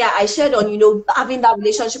 because earlier I shared on, you know, having that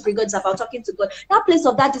relationship with God is about talking to God. That place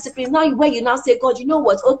of that discipline, now where you now say, God, you know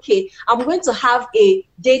what? Okay, I'm going to have a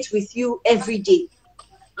date with you every day.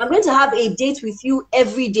 I'm going to have a date with you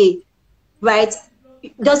every day, right?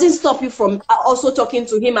 It doesn't stop you from also talking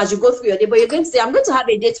to him as you go through your day, but you're going to say, I'm going to have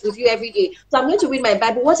a date with you every day. So I'm going to read my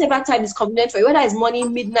Bible, whatever time is convenient for you, whether it's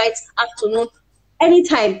morning, midnight, afternoon,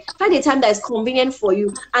 anytime. Find a time that is convenient for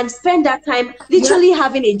you and spend that time literally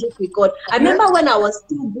having a date with God. I remember when I was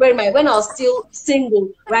still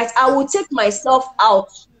single, right? I would take myself out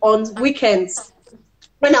on weekends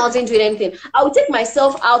when I wasn't doing anything. I would take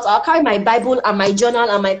myself out. I'll carry my Bible and my journal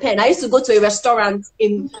and my pen. I used to go to a restaurant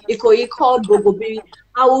in Ikoyi called Bogobiri.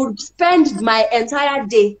 I would spend my entire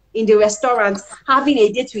day in the restaurant having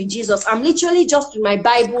a date with Jesus. I'm literally just with my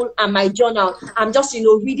Bible and my journal. I'm just, you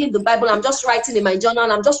know, reading the Bible. I'm just writing in my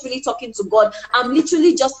journal. I'm just really talking to God. I'm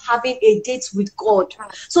literally just having a date with God.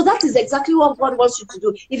 So that is exactly what God wants you to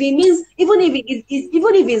do. If it means, even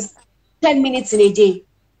if it's 10 minutes in a day,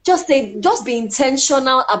 just be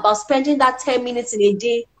intentional about spending that 10 minutes in a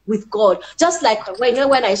day with God. Just like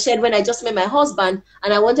when I just met my husband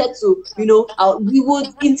and I wanted to, you know, we would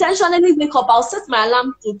intentionally wake up. I'll set my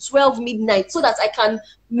alarm to 12 midnight so that I can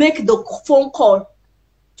make the phone call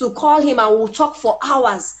to call him and we'll talk for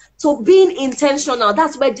hours. So being intentional,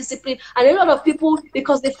 that's where discipline, and a lot of people,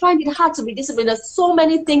 because they find it hard to be disciplined, there's so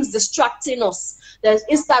many things distracting us. There's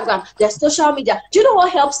Instagram, there's social media. Do you know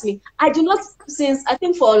what helps me? I do not, since I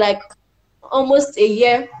think for like almost a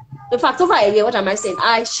year, in fact, over a year, what am I saying?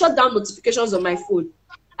 I shut down notifications on my phone.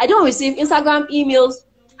 I don't receive Instagram emails.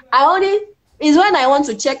 It's when I want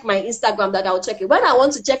to check my Instagram that I'll check it. When I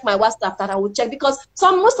want to check my WhatsApp that I will check, because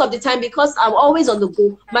most of the time, because I'm always on the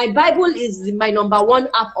go, my Bible is my #1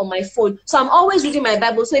 app on my phone. So I'm always reading my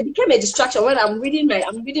Bible. So it became a distraction when I'm reading my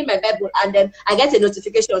Bible, and then I get a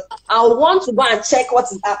notification. I want to go and check what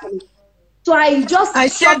is happening. So I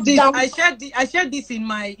shared this in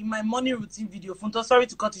my morning routine video. Funto, sorry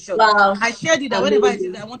to cut you short. Wow. I shared it that whenever I say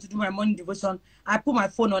that I want to do my morning devotion, I put my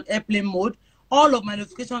phone on airplane mode. All of my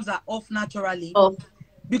notifications are off naturally. Oh.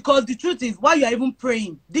 Because the truth is, while you're even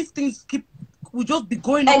praying, these things will just be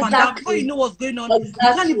going up and down. Before you know what's going on, you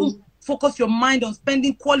can't even focus your mind on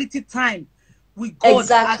spending quality time with God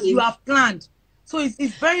as you have planned. So it's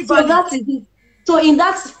very valuable. So that is it. So in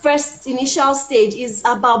that first initial stage is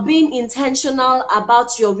about being intentional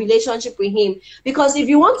about your relationship with him. Because if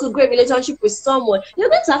you want to grow a relationship with someone, you're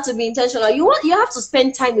going to have to be intentional. You have to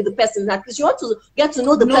spend time with the person, because you want to get to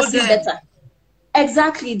know the person better.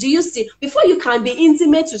 Exactly. Do you see? Before you can be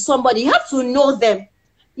intimate with somebody, you have to know them.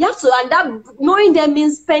 You have to, and that knowing them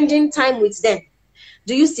means spending time with them.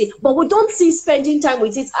 Do you see? But we don't see spending time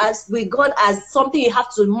with God as something you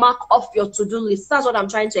have to mark off your to-do list. That's what I'm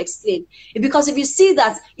trying to explain. Because if you see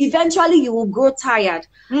that, eventually you will grow tired.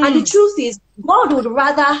 And the truth is, God would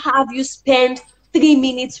rather have you spend 3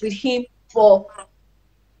 minutes with him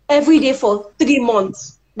every day for 3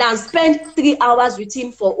 months than spend 3 hours with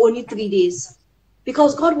him for only 3 days.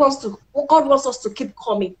 Because God wants us to keep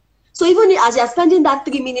coming. So even as you're spending that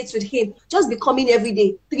 3 minutes with him, just be coming every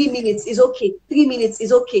day. 3 minutes is okay. 3 minutes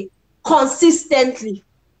is okay. Consistently.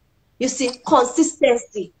 You see,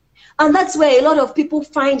 consistency. And that's where a lot of people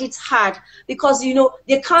find it hard, because,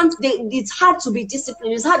 it's hard to be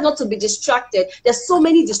disciplined. It's hard not to be distracted. There's so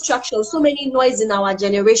many distractions, so many noise in our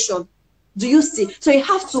generation. Do you see? So you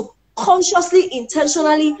have to consciously,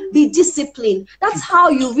 intentionally be disciplined. That's how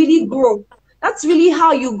you really grow. That's really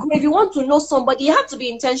how you grow. If you want to know somebody, you have to be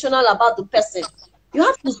intentional about the person. You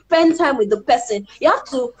have to spend time with the person. You have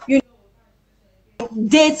to,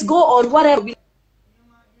 dates, go on whatever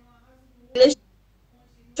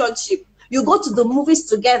relationship. You go to the movies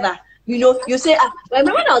together. You say,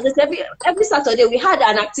 remember when I was every Saturday, we had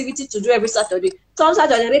an activity to do every Saturday. Some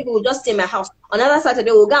Saturday, maybe we'll just stay in my house. Another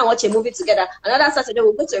Saturday, we'll go and watch a movie together. Another Saturday,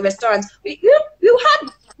 we'll go to a restaurant.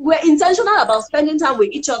 We're intentional about spending time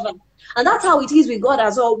with each other. And that's how it is with God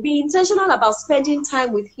as well. Be intentional about spending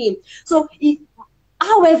time with him. So,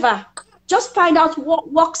 however, just find out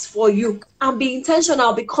what works for you and be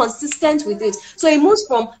intentional, be consistent with it. So it moves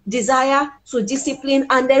from desire to discipline.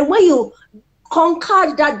 And then when you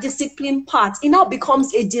conquer that discipline part, it now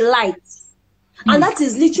becomes a delight. And that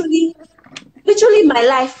is literally my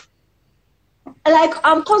life. Like,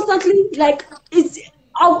 I'm constantly, like,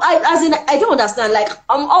 I don't understand. Like,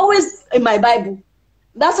 I'm always in my Bible.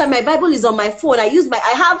 That's why my Bible is on my phone. I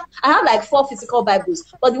have like 4 physical Bibles,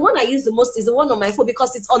 but the one I use the most is the one on my phone,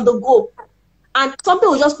 because it's on the go. And something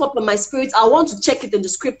will just pop in my spirit. I want to check it in the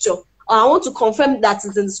scripture, or I want to confirm that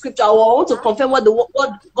it's in the scripture, or I want to confirm what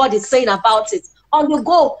God is saying about it. On the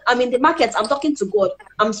go, I'm in the market, I'm talking to God,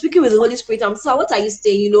 I'm speaking with the Holy Spirit. I'm saying, what are you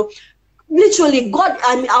saying? Literally, God,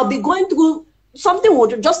 I'll be going through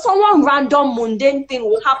something, someone random mundane thing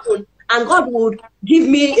will happen, and God would give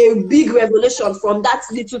me a big revelation from that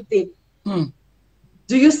little thing.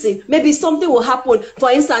 Do you see? Maybe something will happen.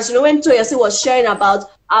 For instance, when Toyosi was sharing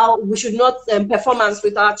about how we should not performance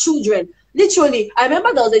with our children. Literally, I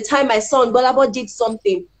remember there was a time my son Golabo did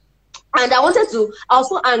something, and I was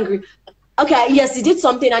so angry. Okay, yes, he did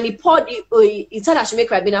something, and he said I should make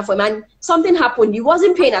Ribena for him, and something happened. He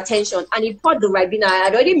wasn't paying attention, and he poured the Ribena. I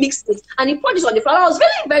had already mixed it, and he poured it on the floor. I was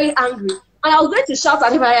very, very angry. And I was going to shout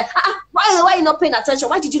at him, why are you not paying attention?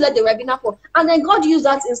 Why did you let the Ribena pour? And then God used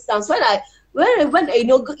that instance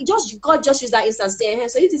God just used that instance saying, hey,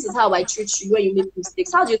 so if this is how I treat you when you make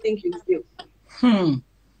mistakes, how do you think you feel?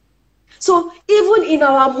 So even in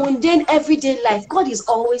our mundane everyday life, God is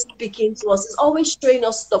always speaking to us. He's always showing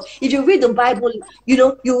us stuff. If you read the Bible,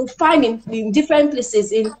 you will find in different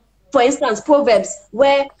places, for instance, Proverbs,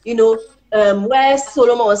 where where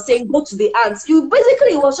Solomon was saying, go to the ants.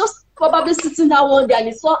 Basically, it was just probably sitting down one day and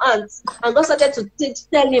he saw ants, and God started to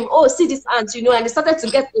tell him, oh, see this ant, and he started to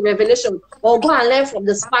get the revelation, or go and learn from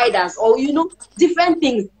the spiders, or different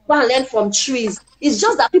things, go and learn from trees. It's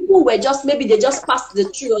just that people were maybe they just passed the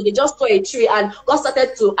tree, or they just saw a tree, and God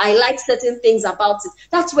started to highlight certain things about it.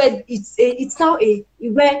 That's where it's now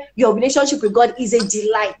where your relationship with God is a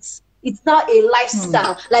delight. It's not a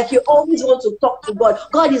lifestyle. Like, you always want to talk to God.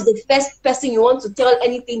 God is the first person you want to tell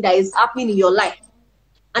anything that is happening in your life.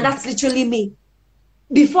 And that's literally me.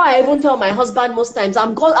 before I even tell my husband, most times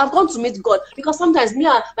I've gone to meet God, because sometimes me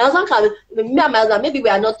and my husband, maybe we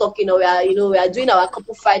are not talking, or we are, we are doing our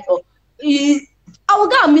couple fight, or I will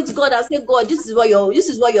go and meet God and say, God, this is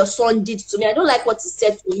what your son did to me. I don't like what he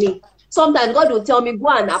said to me. Sometimes God will tell me, go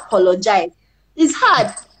and apologize. It's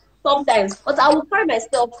hard sometimes, but I will carry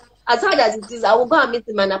myself, as hard as it is, I will go and meet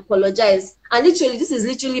him and apologize. And literally, this is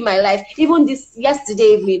literally my life. Even this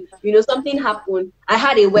yesterday evening, something happened. I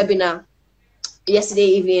had a webinar yesterday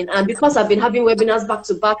evening, and because I've been having webinars back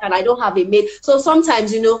to back and I don't have a maid, so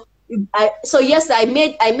sometimes yes, I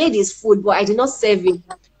made his food, but I did not serve him.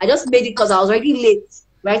 I just made it because I was already late,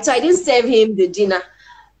 right? So I didn't serve him the dinner.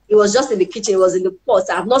 It was just in the kitchen, it was in the pot.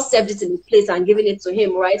 I have not served it in the plate and given it to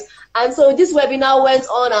him, right? And so this webinar went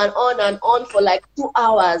on and on and on for like 2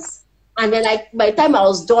 hours. And then by the time I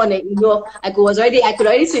was done, I could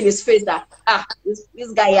already see in his face that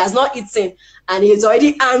this guy, he has not eaten and he's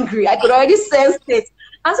already angry. I could already sense it.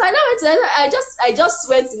 And so I just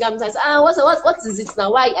went to him and I said, what is it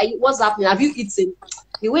now? What's happening? Have you eaten?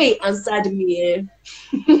 The way he answered me,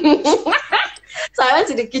 So I went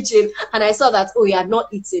to the kitchen and I saw that, he had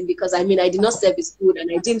not eaten, because I did not serve his food and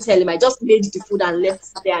I didn't tell him. I just made the food and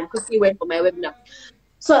left there and quickly went for my webinar.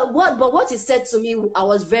 So what he said to me, I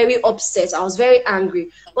was very upset. I was very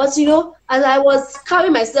angry. But as I was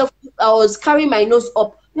carrying my nose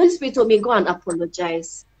up, the Holy Spirit told me, go and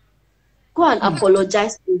apologize. Go and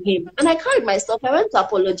apologize to him. And I carried myself. I went to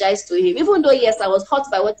apologize to him, even though, yes, I was hurt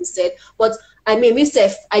by what he said. But I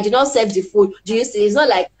did not serve the food. Do you see? It's not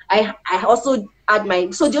like I also had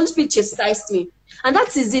so the Holy Spirit chastised me. And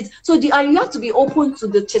that is it. So you have to be open to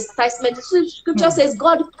the chastisement. So scripture says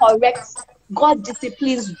God corrects, God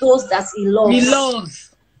disciplines those that he loves. He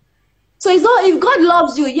loves. So it's not, if God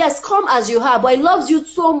loves you, yes, come as you are, but he loves you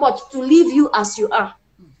so much to leave you as you are.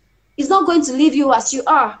 He's not going to leave you as you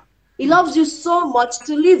are. He loves you so much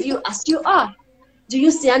to leave you as you are. Do you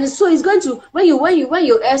see? And so he's going to, when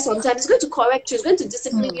you err sometimes, he's going to correct you, he's going to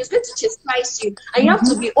discipline you, he's going to chastise you. And you have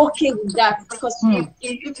to be okay with that, because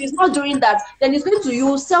if he's not doing that, then he's going to, you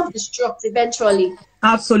will self-destruct eventually.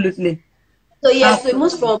 Absolutely. So yes, we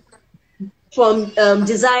move from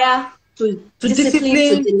desire to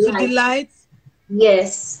discipline to delight.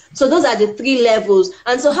 Yes. So those are the 3 levels.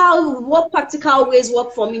 And so what practical ways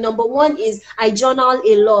work for me? Number 1 is I journal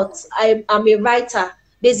a lot. I'm a writer,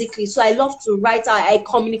 basically. So I love to write. I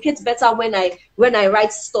communicate better when I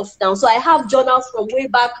write stuff down. So I have journals from way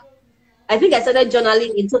back. I think I started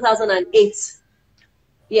journaling in 2008.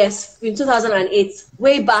 Yes, in 2008,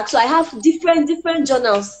 way back. So I have different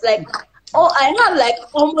journals. I have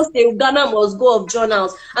almost a Ghana must go of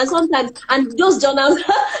journals. And sometimes, and those journals,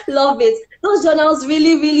 love it. Those journals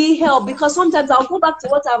really, really help, because sometimes I'll go back to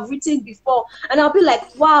what I've written before and I'll be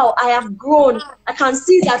like, wow, I have grown. I can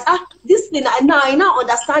see that, this thing, I now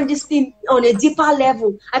understand this thing on a deeper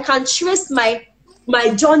level. I can trace my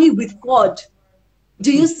journey with God.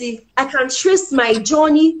 Do you see? I can trace my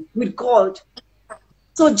journey with God.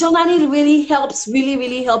 So journaling really helps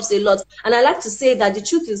a lot. And I like to say that the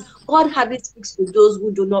truth is, God hardly speaks to those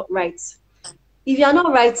who do not write. If you are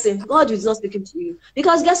not writing, God is not speaking to you.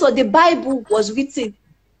 Because guess what? The Bible was written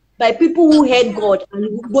by people who heard God and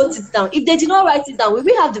who wrote it down. If they did not write it down, we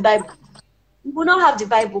will have the Bible. We will not have the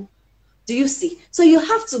Bible. Do you see? So you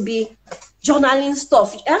have to be journaling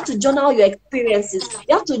stuff. You have to journal your experiences.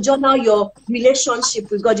 You have to journal your relationship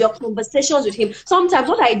with God, your conversations with him. Sometimes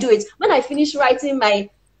what I do is, when I finish writing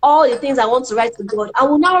all the things I want to write to God, I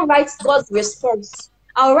will now write God's response.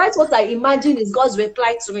 I'll write what I imagine is God's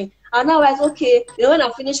reply to me. I'll now write, okay, when I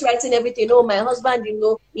finish writing everything, my husband,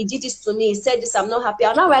 he did this to me, he said this, I'm not happy.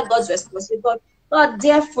 I'll now write God's response with God,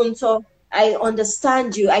 dear Funto, I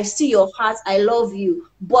understand you. I see your heart. I love you.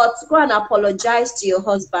 But go and apologize to your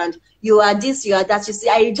husband. You are this, you are that. You see,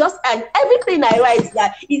 and everything I write,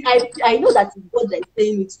 I know that it's God that is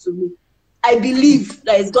saying it to me. I believe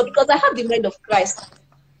that it's God, because I have the mind of Christ.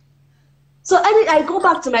 So I go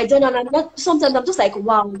back to my journal, and sometimes I'm just like,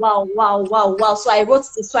 wow. So I wrote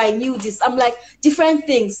this, so I knew this. I'm like, different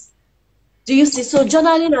things. Do you see? So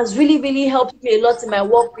journaling has really, really helped me a lot in my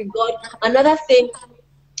work with God. Another thing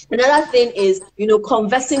is,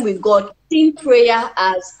 conversing with God, seeing prayer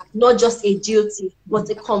as not just a duty, but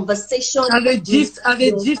a conversation. As a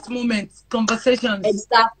gist moment, conversations.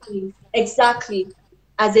 Exactly.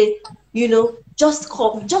 As a,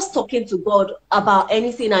 just talking to God about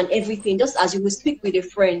anything and everything, just as you will speak with a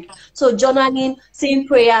friend. So journaling, seeing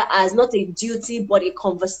prayer as not a duty, but a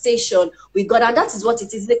conversation with God. And that is what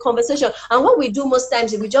it is, the conversation. And what we do most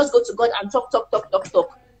times is we just go to God and talk.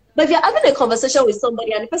 But if you're having a conversation with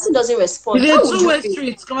somebody and the person doesn't respond, it's a two-way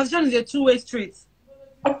street. Conversation is a two-way street.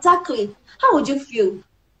 Exactly. How would you feel?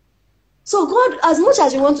 So God, as much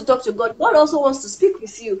as you want to talk to God, God also wants to speak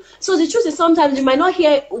with you. So the truth is sometimes you might not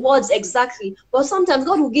hear words exactly, but sometimes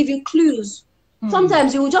God will give you clues.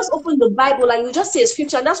 Sometimes you will just open the Bible and you just say a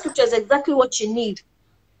scripture, and that scripture is exactly what you need.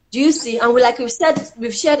 Do you see? And like we've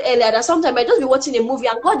shared earlier, that sometimes I just be watching a movie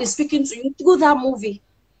and God is speaking to you through that movie.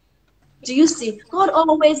 Do you see? God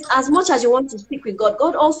always, as much as you want to speak with God,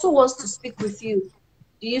 God also wants to speak with you.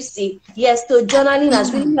 Do you see? Yes, so journaling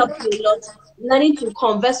has really helped me a lot. Learning to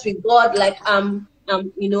converse with God, like I'm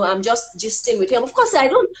just gisting with Him. Of course, I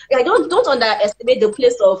don't underestimate the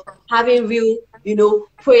place of having real,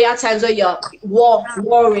 prayer times where you're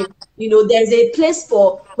warring. There's a place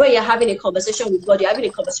for where you're having a conversation with God, you're having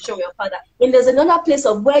a conversation with your Father, and there's another place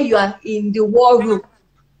of where you are in the war room,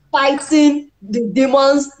 fighting the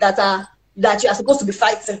demons that you are supposed to be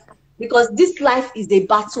fighting. Because this life is a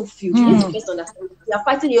battlefield. You need to first understand. You are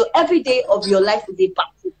fighting every day of your life is a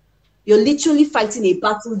battle. You're literally fighting a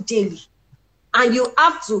battle daily. And you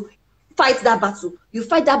have to fight that battle. You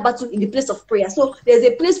fight that battle in the place of prayer. So there's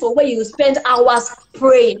a place for where you spend hours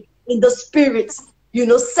praying in the spirit,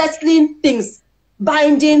 settling things,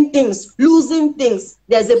 binding things, losing things.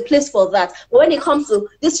 There's a place for that. But when it comes to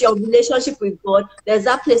this, your relationship with God, there's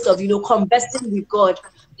that place of, conversing with God.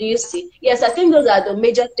 Do you see? Yes, I think those are the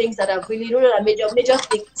major things that I've really, major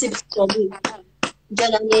tips for me.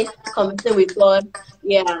 Journaling, conversing with God.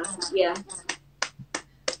 Yeah.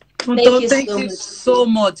 Funto, thank you so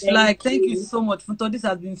much. Thank you so much, Funto. This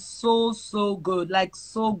has been so good.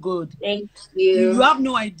 So good. Thank you. You have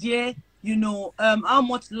no idea, how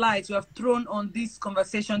much light you have thrown on this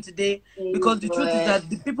conversation today. Because the truth is that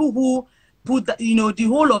the people who put the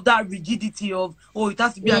whole of that rigidity of, it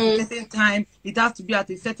has to be at a certain time, it has to be at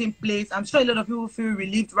a certain place. I'm sure a lot of people feel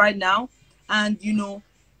relieved right now, and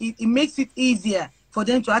it makes it easier for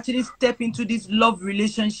them to actually step into this love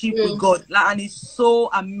relationship with God, and it's so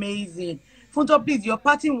amazing. Funto, please, your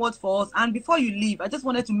parting words for us. And before you leave, I just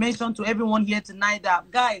wanted to mention to everyone here tonight that,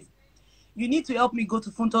 guys, you need to help me go to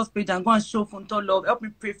Funto's page and go and show Funto love. Help me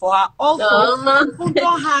pray for her. Also,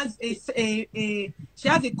 Funto has she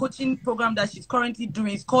has a coaching program that she's currently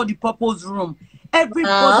doing. It's called the Purpose Room.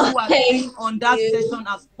 Everybody who has been on that session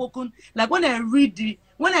has spoken. Like when I read the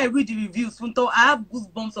reviews, Funto, I have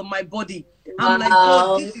goosebumps on my body. I'm like,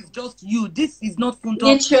 God, this is just you. This is not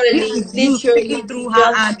Funto. This is you speaking through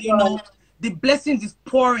her, and the blessings is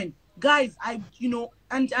pouring. Guys,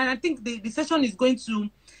 and I think the session is going to.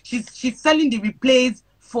 She's selling the replays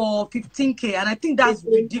for 15K, and I think that's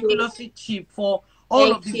ridiculously cheap for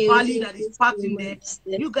all of the value that is packed in there.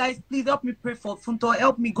 You guys, please help me pray for Funto.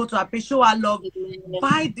 Help me go to her page, show her love,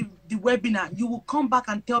 buy the webinar. You will come back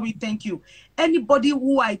and tell me thank you. Anybody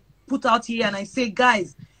who I put out here and I say,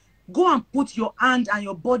 guys, go and put your hand and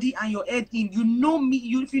your body and your head in. You know me.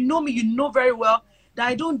 If you know me, you know very well that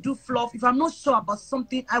I don't do fluff. If I'm not sure about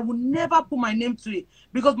something, I will never put my name to it,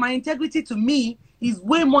 because my integrity to me is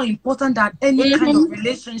way more important than any kind of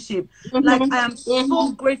relationship. Like, I am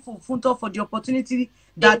so grateful, Funto, for the opportunity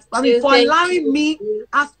that, for allowing me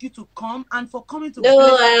ask you to come, and for coming to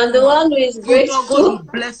I am the one who is grateful. God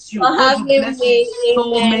will bless you. God will bless you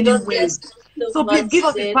so many ways. So please give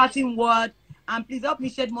us a parting word, and please help me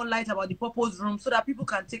shed more light about the Purpose Room so that people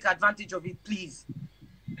can take advantage of it, please.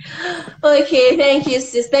 Okay, thank you,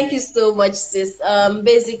 sis. Thank you so much, sis.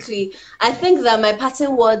 Basically, I think that my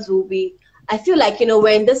parting words will be, I feel like, we're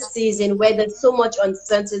in this season where there's so much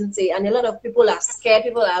uncertainty, and a lot of people are scared.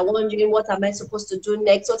 People are wondering, what am I supposed to do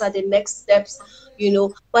next? What are the next steps?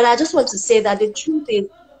 But I just want to say that the truth is,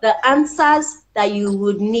 the answers that you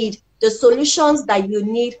would need, the solutions that you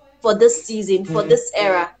need for this season, for this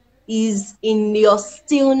era, is in your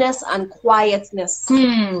stillness and quietness.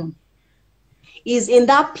 Is in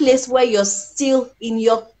that place where you're still in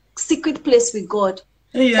your secret place with God.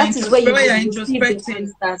 That is where you will receive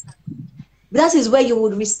the answers. That is where you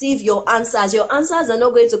would receive your answers. Your answers are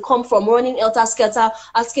not going to come from running helter-skelter,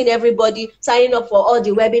 asking everybody, signing up for all the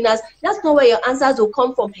webinars. That's not where your answers will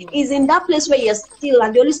come from. It's in that place where you're still,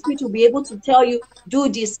 and the Holy Spirit will be able to tell you, do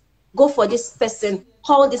this, go for this person,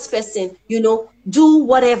 call this person, do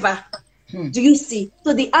whatever. Do you see?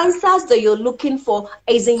 So the answers that you're looking for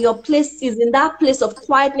is in that place of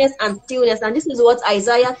quietness and stillness. And this is what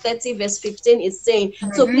Isaiah 30 verse 15 is saying.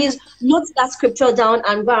 So please note that scripture down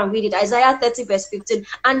and go and read it. Isaiah 30 verse 15.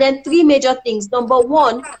 And then 3 major things. Number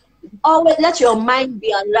 1, always let your mind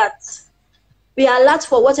be alert. Be alert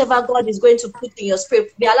for whatever God is going to put in your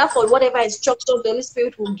spirit. Be alert for whatever instructions the Holy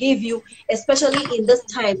Spirit will give you, especially in this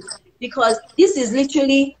time. Because this is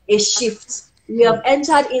literally a shift. We have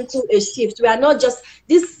entered into a shift. We are not just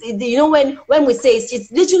this, you know, when we say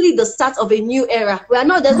it's literally the start of a new era. We are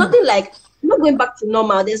not, there's nothing like, we're not going back to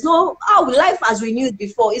normal. There's no, life has renewed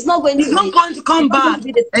before. It's not going It's to not be, going to come back. to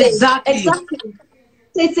be the same. Exactly.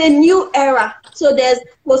 So it's a new era. So there's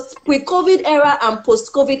pre-COVID era and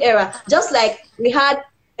post-COVID era. Just like we had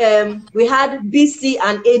BC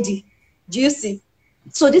and AD. Do you see?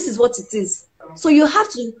 So this is what it is. So you have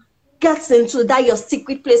to get into that your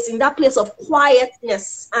secret place, in that place of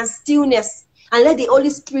quietness and stillness, and let the Holy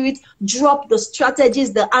Spirit drop the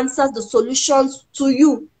strategies, the answers, the solutions to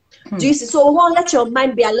you. Do you see? So one, let your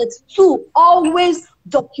mind be alert. Two, always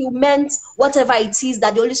document whatever it is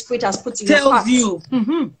that the Holy Spirit has put in your heart. You.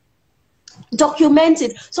 Document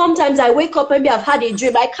it. Sometimes I wake up, maybe I've had a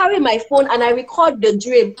dream. I carry my phone and I record the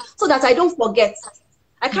dream so that I don't forget.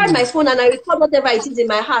 I carry my phone and I record whatever it is in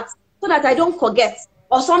my heart so that I don't forget.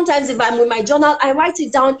 Or sometimes if I'm with my journal, I write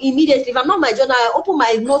it down immediately. If I'm not my journal, I open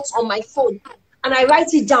my notes on my phone and I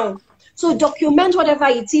write it down. So document whatever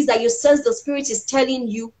it is that you sense the Spirit is telling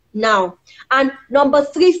you now. And number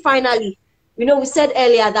three, finally, you know, we said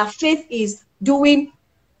earlier that faith is doing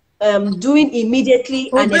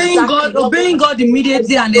immediately and exactly. Obeying God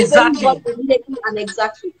immediately and exactly. God immediately and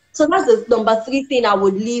exactly. So that's the number three thing I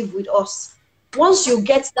would leave with us. Once you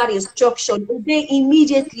get that instruction, obey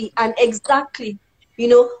immediately and exactly. You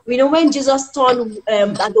know when Jesus turned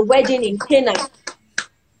at the wedding in Cana,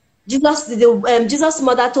 Jesus'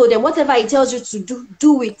 mother told them, whatever he tells you to do,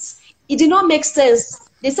 do it. It did not make sense.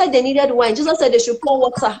 They said they needed wine. Jesus said they should pour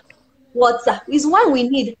water. Water is wine we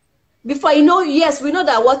need. Before, yes, we know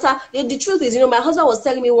that water, the truth is, my husband was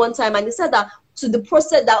telling me one time, and he said that to the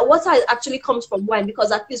process that water actually comes from wine,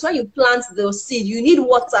 because at least when you plant the seed, you need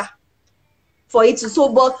water for it to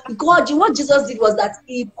sow. But God, what Jesus did was that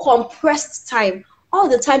he compressed time. All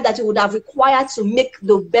the time that he would have required to make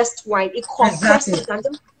the best wine, he compressed it and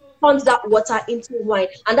just turned that water into wine.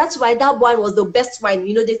 And that's why that wine was the best wine.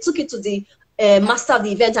 They took it to the master of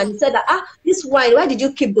the event and he said that, this wine, why did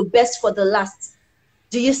you keep the best for the last?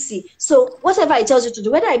 Do you see? So whatever it tells you to do,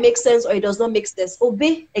 whether it makes sense or it does not make sense,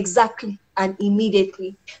 obey exactly and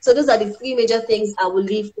immediately. So those are the three major things I will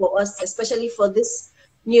leave for us, especially for this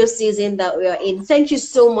new season that we are in. Thank you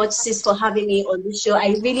so much, sis, for having me on the show.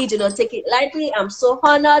 I really do not take it lightly. I'm so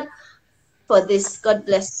honored for this. God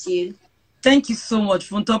bless you. Thank you so much,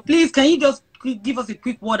 Funto. Please, can you just give us a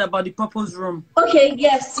quick word about the Purpose Room? Okay,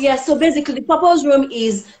 yes. So basically, the Purpose Room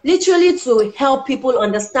is literally to help people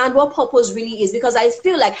understand what purpose really is, because I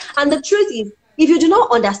feel like, and the truth is, if you do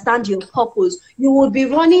not understand your purpose, you will be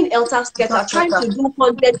running helter-skelter, trying to do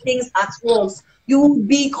 100 things at once. You will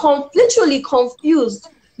be literally confused.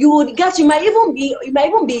 You might even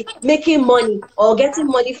be making money or getting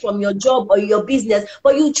money from your job or your business,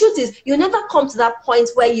 but the truth is, you never come to that point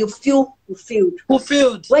where you feel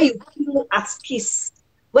fulfilled, where you feel at peace,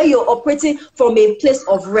 where you're operating from a place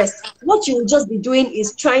of rest. What you will just be doing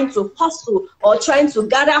is trying to hustle or trying to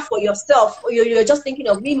gather for yourself, or you're just thinking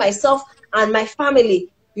of me, myself, and my family.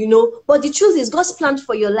 But the truth is, God's plan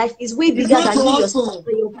for your life is way bigger than you, yourself,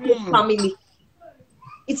 and your family.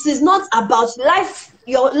 It is not about life.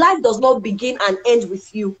 Your life does not begin and end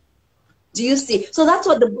with you. Do you see? So that's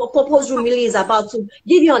what the Purpose Room really is about, to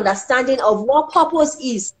give you understanding of what purpose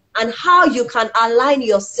is and how you can align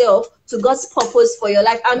yourself to God's purpose for your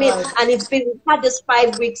life. And we've had this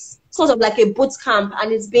 5 weeks, sort of like a boot camp,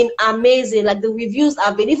 and it's been amazing. Like, the reviews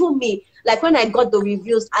have been, even me, like when I got the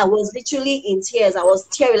reviews, I was literally in tears. I was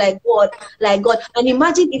teary, like God. And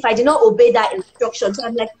imagine if I did not obey that instruction. So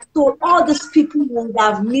I'm like, so all these people would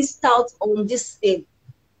have missed out on this thing.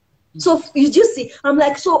 So you just see, I'm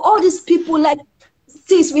like, so all these people, like,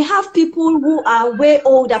 sis, we have people who are way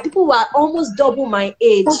older, people who are almost double my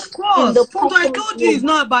age. Of course. I told you it's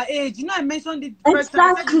not about age. I mentioned it first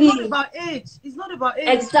time. It's not about age. It's not about age.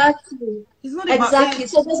 Exactly. It's not about age.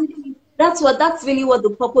 So basically, that's really what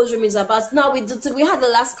the Purpose Room is about. Now we had the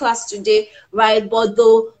last class today, right? But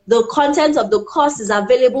the content of the course is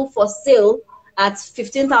available for sale at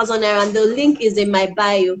 15,000 naira, and the link is in my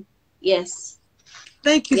bio. Yes.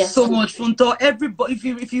 Thank you so much, Funto. Everybody,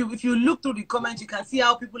 if you look through the comments, you can see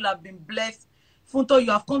how people have been blessed. Funto, you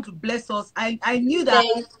have come to bless us. I knew that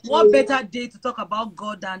what better day to talk about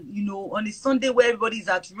God than, on a Sunday where everybody's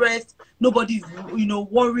at rest, nobody's,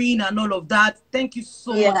 worrying and all of that. Thank you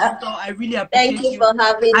so much, Funto. I really appreciate you. Thank you for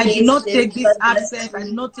having me. I do not take this access, I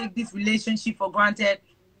do not take this relationship for granted.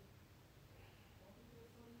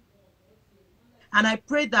 And I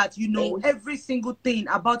pray that, every single thing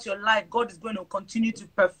about your life, God is going to continue to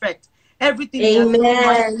perfect. Everything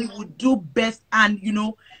He would do best, and,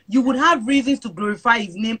 you would have reasons to glorify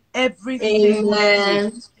His name every single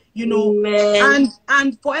day. you know. Amen.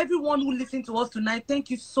 And for everyone who listened to us tonight, thank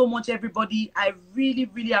you so much, everybody. I really,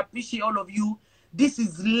 really appreciate all of you. This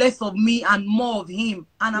is less of me and more of him,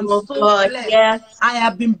 and I'm Oh so God, blessed. yes. I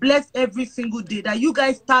have been blessed every single day that you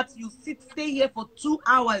guys stay here for 2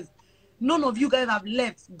 hours. None of you guys have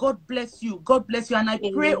left. God bless you. God bless you. And I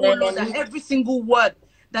pray, oh Lord, that Amen. every single word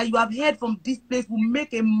that you have heard from this place will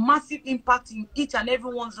make a massive impact in each and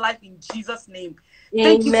everyone's life in Jesus' name.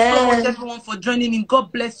 Thank you so much, Amen. everyone, for joining in.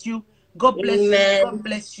 God bless you. God bless you. God Amen.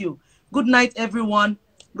 bless you. Good night, everyone.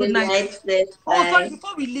 Good Good night. night, sis. Oh, sorry, Bye.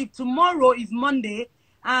 before we leave, tomorrow is Monday,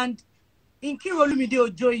 and Inki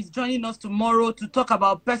Ojo is joining us tomorrow to talk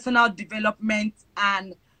about personal development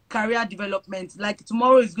and career development. Like,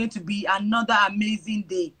 tomorrow is going to be another amazing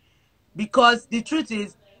day, because the truth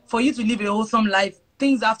is, for you to live a wholesome life,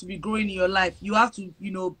 things have to be growing in your life. You have to,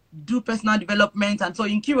 do personal development. And so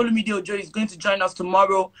Inki Ojo is going to join us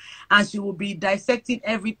tomorrow, and she will be dissecting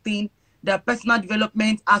everything that personal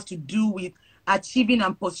development has to do with achieving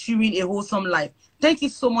and pursuing a wholesome life. Thank you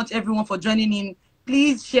so much, everyone, for joining in.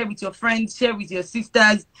 Please share with your friends, share with your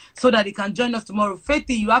sisters, so that they can join us tomorrow. Faith,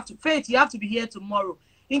 you have to be here tomorrow.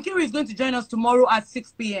 Inkiru is going to join us tomorrow at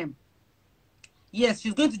 6 p.m. Yes,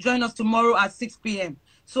 she's going to join us tomorrow at 6 p.m.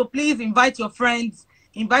 So please invite your friends.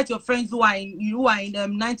 Invite your friends who are in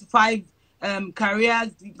 9 to 5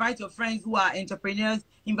 careers. Invite your friends who are entrepreneurs.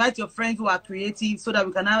 Invite your friends who are creative, so that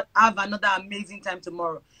we can have another amazing time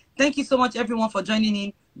tomorrow. Thank you so much, everyone, for joining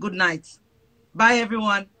in. Good night. Bye,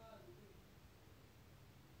 everyone.